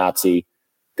punch a Nazi,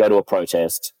 go to a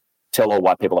protest, tell all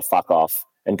white people to fuck off,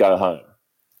 and go home.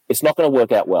 It's not going to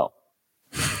work out well.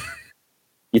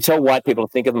 You tell white people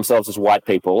to think of themselves as white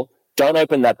people. Don't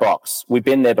open that box. We've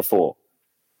been there before.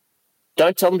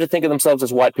 Don't tell them to think of themselves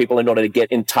as white people in order to get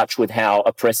in touch with how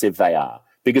oppressive they are.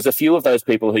 Because a few of those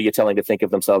people who you're telling to think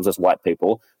of themselves as white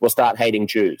people will start hating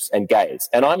Jews and gays.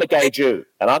 And I'm a gay Jew,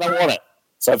 and I don't want it.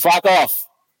 So fuck off.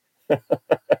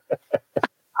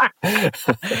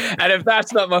 And if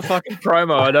that's not my fucking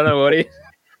promo, I don't know what is.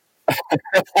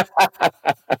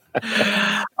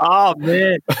 Oh,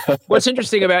 man. What's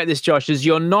interesting about this, Josh, is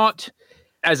you're not,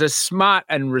 as a smart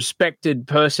and respected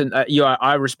person,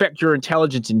 I respect your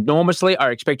intelligence enormously. I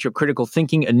respect your critical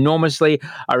thinking enormously.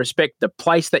 I respect the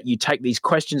place that you take these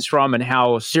questions from and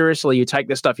how seriously you take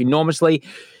this stuff enormously.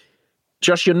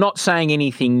 Josh, you're not saying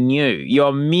anything new.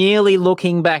 You're merely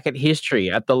looking back at history,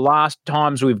 at the last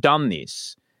times we've done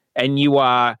this, and you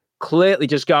are clearly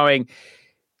just going,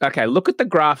 okay, look at the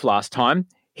graph last time.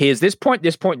 here's this point,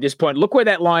 this point, this point. Look where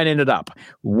that line ended up.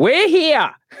 We're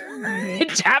here.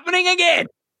 It's happening again.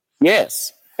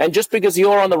 Yes. And just because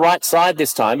you're on the right side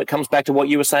this time, it comes back to what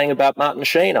you were saying about Martin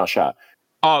Sheen, Osher.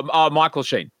 Michael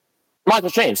Sheen. Michael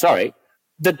Sheen, sorry.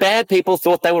 The bad people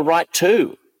thought they were right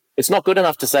too. It's not good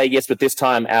enough to say, yes, but this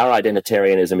time our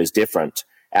identitarianism is different.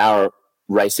 Our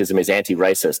racism is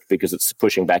anti-racist because it's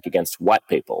pushing back against white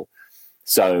people.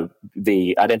 So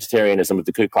the identitarianism of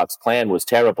the Ku Klux Klan was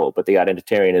terrible, but the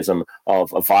identitarianism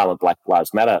of a violent Black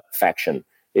Lives Matter faction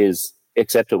is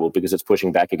acceptable because it's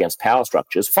pushing back against power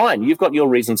structures. Fine, you've got your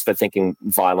reasons for thinking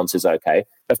violence is okay.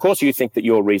 Of course, you think that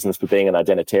your reasons for being an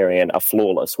identitarian are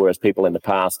flawless, whereas people in the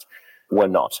past were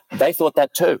not. They thought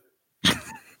that too.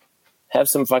 Have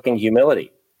some fucking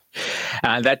humility.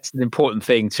 That's an important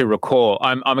thing to recall.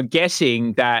 I'm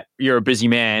guessing that you're a busy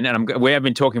man, and we have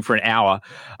been talking for an hour.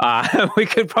 We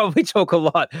could probably talk a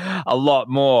lot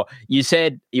more. You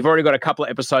said you've already got a couple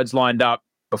of episodes lined up.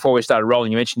 Before we started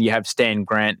rolling, you mentioned you have Stan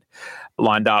Grant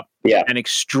lined up. Yeah. An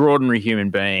extraordinary human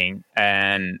being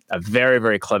and a very,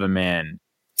 very clever man.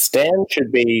 Stan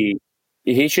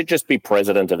he should just be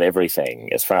president of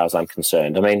everything, as far as I'm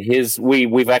concerned. I mean,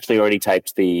 we've actually already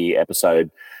taped the episode,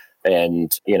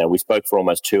 and we spoke for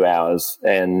almost 2 hours,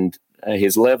 and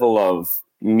his level of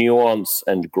nuance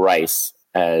and grace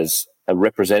as a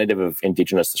representative of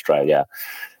Indigenous Australia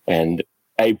and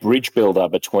a bridge builder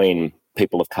between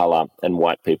people of colour and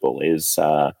white people is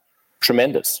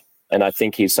tremendous. And I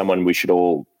think he's someone we should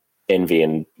all envy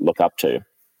and look up to.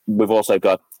 We've also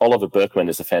got Oliver Burkeman,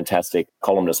 is a fantastic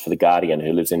columnist for The Guardian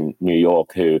who lives in New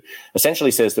York, who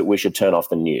essentially says that we should turn off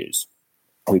the news.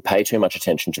 We pay too much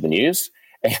attention to the news,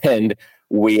 and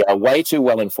we are way too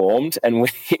well informed, and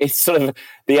it's sort of,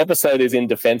 the episode is in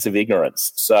defense of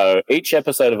ignorance. So each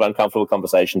episode of Uncomfortable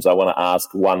Conversations, I want to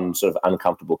ask one sort of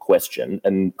uncomfortable question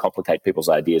and complicate people's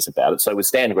ideas about it. So with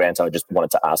Stan Grant, I just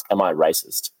wanted to ask, am I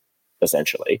racist,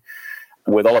 essentially?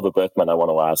 With Oliver Burkeman, I want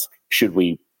to ask, should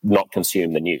we not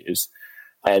consume the news?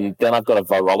 And then I've got a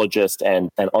virologist and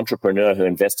an entrepreneur who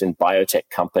invests in biotech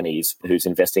companies, who's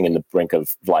investing in the brink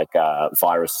of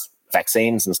virus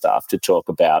vaccines and stuff, to talk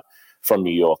about, from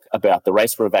New York, about the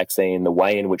race for a vaccine, the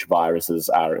way in which viruses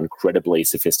are incredibly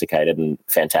sophisticated and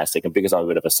fantastic. And because I'm a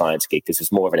bit of a science geek, this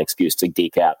is more of an excuse to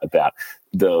geek out about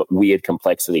the weird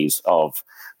complexities of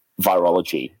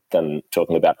virology than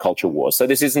talking about culture wars. So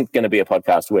this isn't going to be a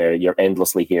podcast where you're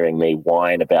endlessly hearing me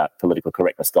whine about political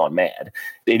correctness gone mad.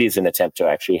 It is an attempt to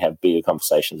actually have bigger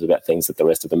conversations about things that the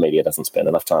rest of the media doesn't spend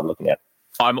enough time looking at.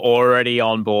 I'm already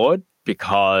on board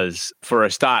because, for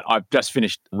a start, I've just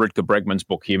finished Rutger Bregman's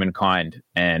book, Humankind,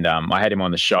 and I had him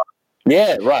on the show.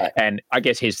 Yeah, right. And I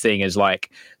guess his thing is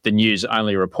like the news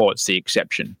only reports the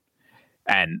exception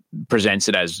and presents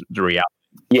it as the reality.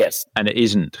 Yes. And it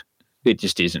isn't. It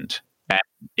just isn't. And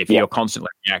if you're constantly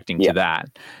reacting to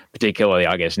that, particularly,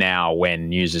 I guess, now when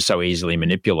news is so easily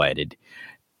manipulated,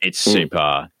 it's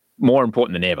super more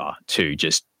important than ever to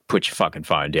just put your fucking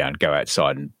phone down, go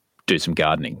outside and do some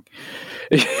gardening.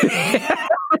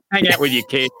 Hang out with your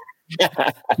kids.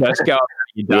 Just go about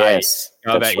your day. Yes,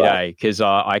 go about your day, because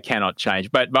I cannot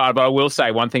change. But I will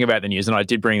say one thing about the news, and I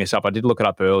did bring this up. I did look it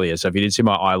up earlier, so if you did see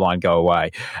my eye line go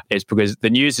away, it's because the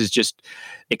news is just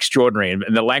extraordinary.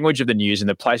 And the language of the news and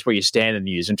the place where you stand in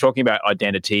the news, and talking about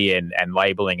identity and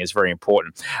labeling is very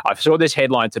important. I saw this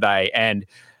headline today, and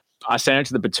I sent it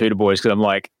to the Batuta boys because I'm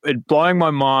like, it's blowing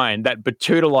my mind that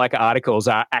Batuta-like articles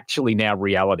are actually now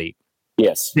reality.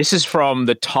 Yes. This is from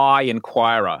the Thai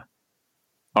Inquirer.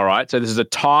 All right. So this is a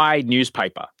Thai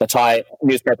newspaper. The Thai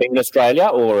newspaper in Australia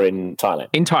or in Thailand?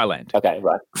 In Thailand. Okay,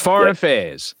 right. Foreign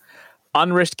Affairs.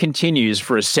 Unrest continues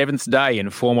for a seventh day in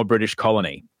former British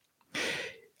colony.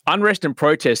 Unrest and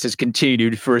protest has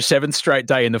continued for a seventh straight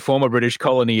day in the former British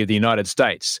colony of the United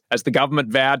States, as the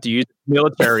government vowed to use the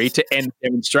military to end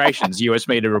demonstrations, US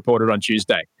media reported on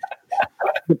Tuesday.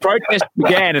 The protest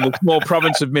began in the small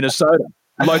province of Minnesota,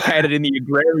 located in the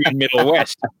agrarian Middle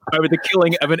West, over the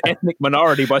killing of an ethnic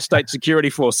minority by state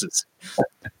security forces.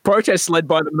 Protests led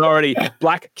by the minority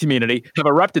black community have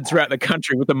erupted throughout the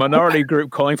country, with the minority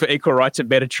group calling for equal rights and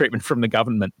better treatment from the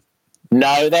government.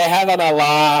 No, they're having a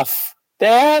laugh.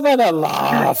 They're having a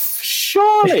laugh.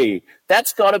 Surely.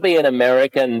 That's got to be an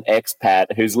American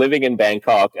expat who's living in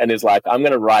Bangkok and is like, I'm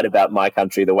going to write about my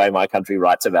country the way my country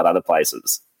writes about other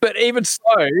places. But even so,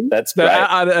 that's great.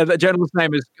 The journalist's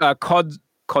name is Kod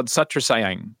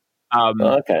Satrasayang.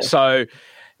 Okay. So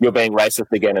you're being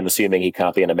racist again and assuming he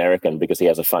can't be an American because he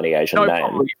has a funny Asian name.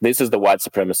 Probably. This is the white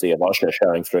supremacy of Osher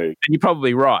showing through. And you're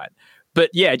probably right.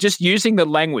 But yeah, just using the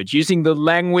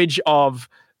language of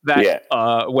that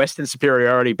Western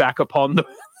superiority back upon the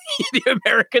The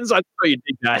Americans, I thought you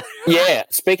did that. Yeah.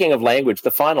 Speaking of language,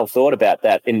 the final thought about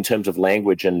that in terms of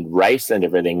language and race and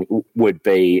everything would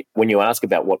be, when you ask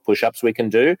about what push-ups we can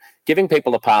do, giving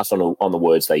people a pass on the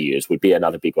words they use would be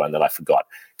another big one that I forgot.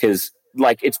 Because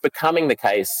it's becoming the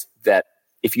case that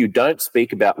if you don't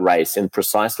speak about race in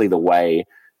precisely the way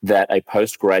that a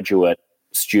postgraduate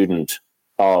student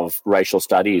of racial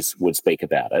studies would speak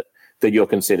about it, that you're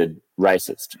considered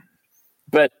racist.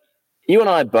 But you and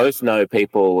I both know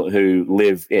people who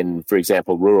live in, for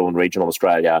example, rural and regional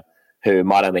Australia, who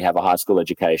might only have a high school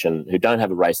education, who don't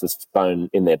have a racist bone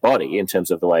in their body in terms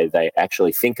of the way they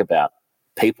actually think about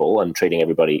people and treating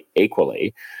everybody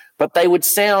equally. But they would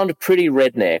sound pretty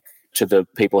redneck to the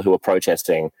people who are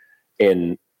protesting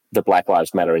in the Black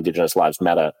Lives Matter, Indigenous Lives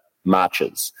Matter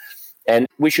marches. And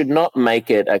we should not make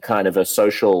it a kind of a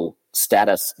social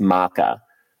status marker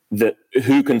that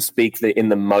who can speak in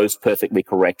the most perfectly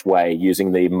correct way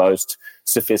using the most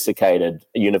sophisticated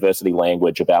university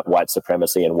language about white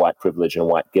supremacy and white privilege and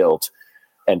white guilt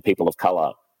and people of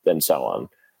color and so on.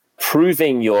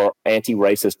 Proving your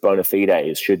anti-racist bona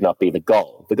fides should not be the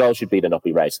goal. The goal should be to not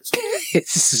be racist.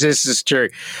 This is true.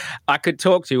 I could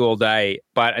talk to you all day,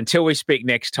 but until we speak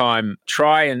next time,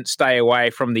 try and stay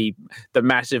away from the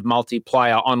massive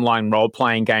multiplayer online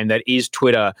role-playing game that is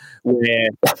Twitter, where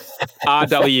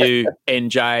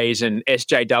RWNJs and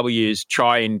SJWs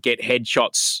try and get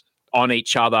headshots on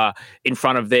each other in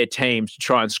front of their teams to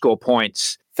try and score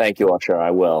points. Thank you, Osher. I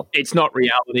will. It's not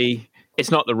reality. It's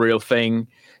not the real thing.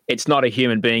 It's not a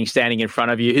human being standing in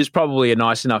front of you who's probably a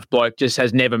nice enough bloke, just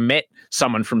has never met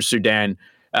someone from Sudan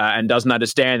and doesn't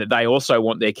understand that they also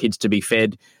want their kids to be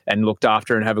fed and looked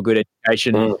after and have a good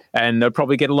education. And they'll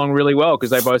probably get along really well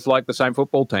because they both like the same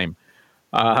football team.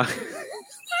 And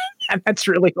that's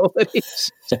really all it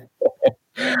is.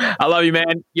 I love you,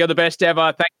 man. You're the best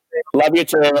ever. Thank you. Love you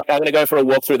too. I'm going to go for a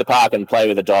walk through the park and play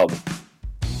with a dog.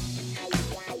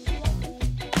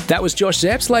 That was Josh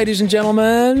Zepps, ladies and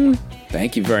gentlemen.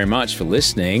 Thank you very much for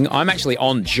listening. I'm actually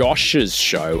on Josh's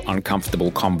show, Uncomfortable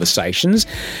Conversations,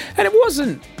 and it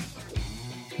wasn't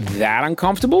that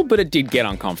uncomfortable, but it did get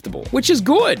uncomfortable, which is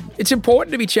good. It's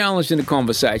important to be challenged in a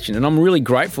conversation, and I'm really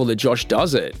grateful that Josh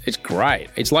does it. It's great.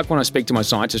 It's like when I speak to my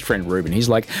scientist friend Ruben. He's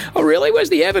like, oh, really? Where's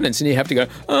the evidence? And you have to go,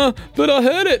 oh, but I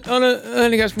heard it.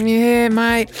 And he goes, yeah,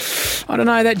 mate, I don't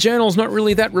know. That journal's not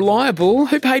really that reliable.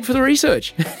 Who paid for the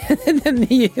research? And then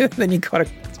you got to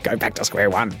go back to square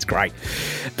one. It's great.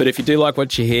 But if you do like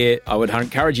what you hear, I would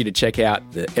encourage you to check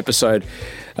out the episode.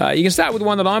 You can start with the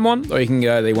one that I'm on, or you can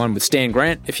go the one with Stan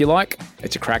Grant if you like.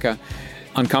 It's a cracker.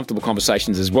 Uncomfortable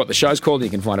Conversations is what the show's called.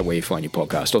 You can find it where you find your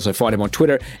podcast. Also find him on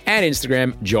Twitter and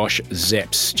Instagram, Josh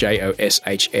Zepps,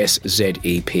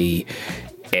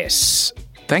 JossZeps.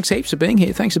 Thanks heaps for being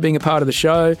here. Thanks for being a part of the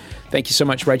show. Thank you so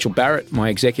much, Rachel Barrett, my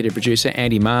executive producer,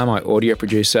 Andy Marr, my audio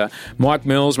producer, Mike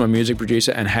Mills, my music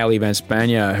producer, and Hayley Van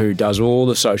Spania, who does all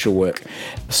the social work,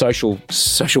 social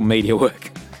media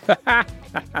work.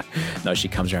 No, she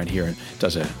comes around here and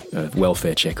does a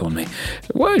welfare check on me.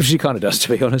 Well, she kind of does,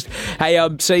 to be honest. Hey,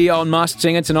 see you on Masked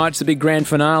Singer tonight. It's the big grand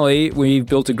finale. We've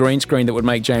built a green screen that would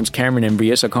make James Cameron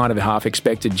envious. I kind of half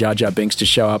expected Jar Jar Binks to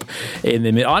show up in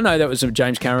the middle. I know that was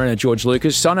James Cameron and George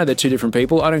Lucas, so I know they're two different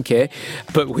people. I don't care.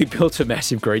 But we built a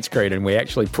massive green screen and we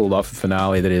actually pulled off a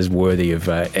finale that is worthy of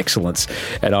excellence.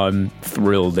 And I'm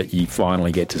thrilled that you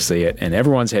finally get to see it. And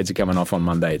everyone's heads are coming off on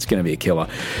Monday. It's going to be a killer.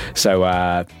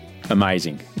 So,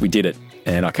 amazing. We did it,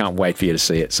 and I can't wait for you to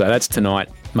see it. So that's tonight,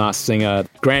 Masked Singer,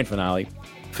 grand finale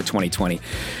for 2020.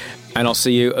 And I'll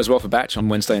see you as well for Batch on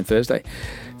Wednesday and Thursday.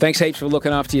 Thanks heaps for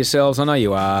looking after yourselves. I know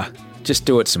you are. Just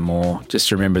do it some more.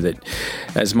 Just remember that,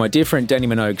 as my dear friend Danny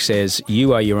Minogue says,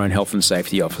 you are your own health and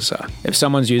safety officer. If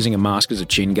someone's using a mask as a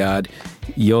chin guard,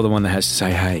 you're the one that has to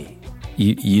say, hey,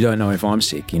 you don't know if I'm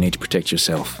sick. You need to protect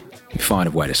yourself. You find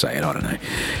a way to say it, I don't know.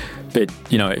 But,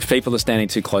 you know, if people are standing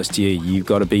too close to you, you've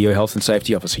got to be your health and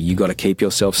safety officer. You've got to keep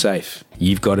yourself safe.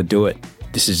 You've got to do it.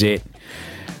 This is it.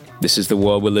 This is the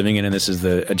world we're living in, and this is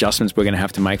the adjustments we're going to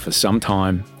have to make for some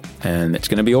time. And it's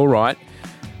going to be all right,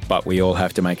 but we all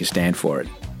have to make a stand for it.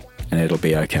 And it'll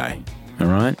be okay. All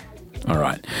right? All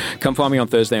right. Come find me on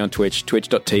Thursday on Twitch,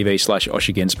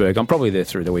 twitch.tv/Osher Ginsberg. I'm probably there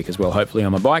through the week as well, hopefully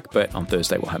on my bike, but on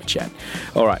Thursday we'll have a chat.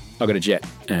 All right. I've got to jet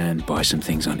and buy some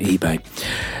things on eBay.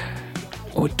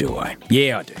 Or do I?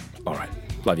 Yeah, I do. All right.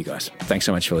 Love you guys. Thanks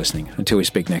so much for listening. Until we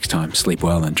speak next time, sleep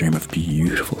well and dream of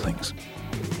beautiful things.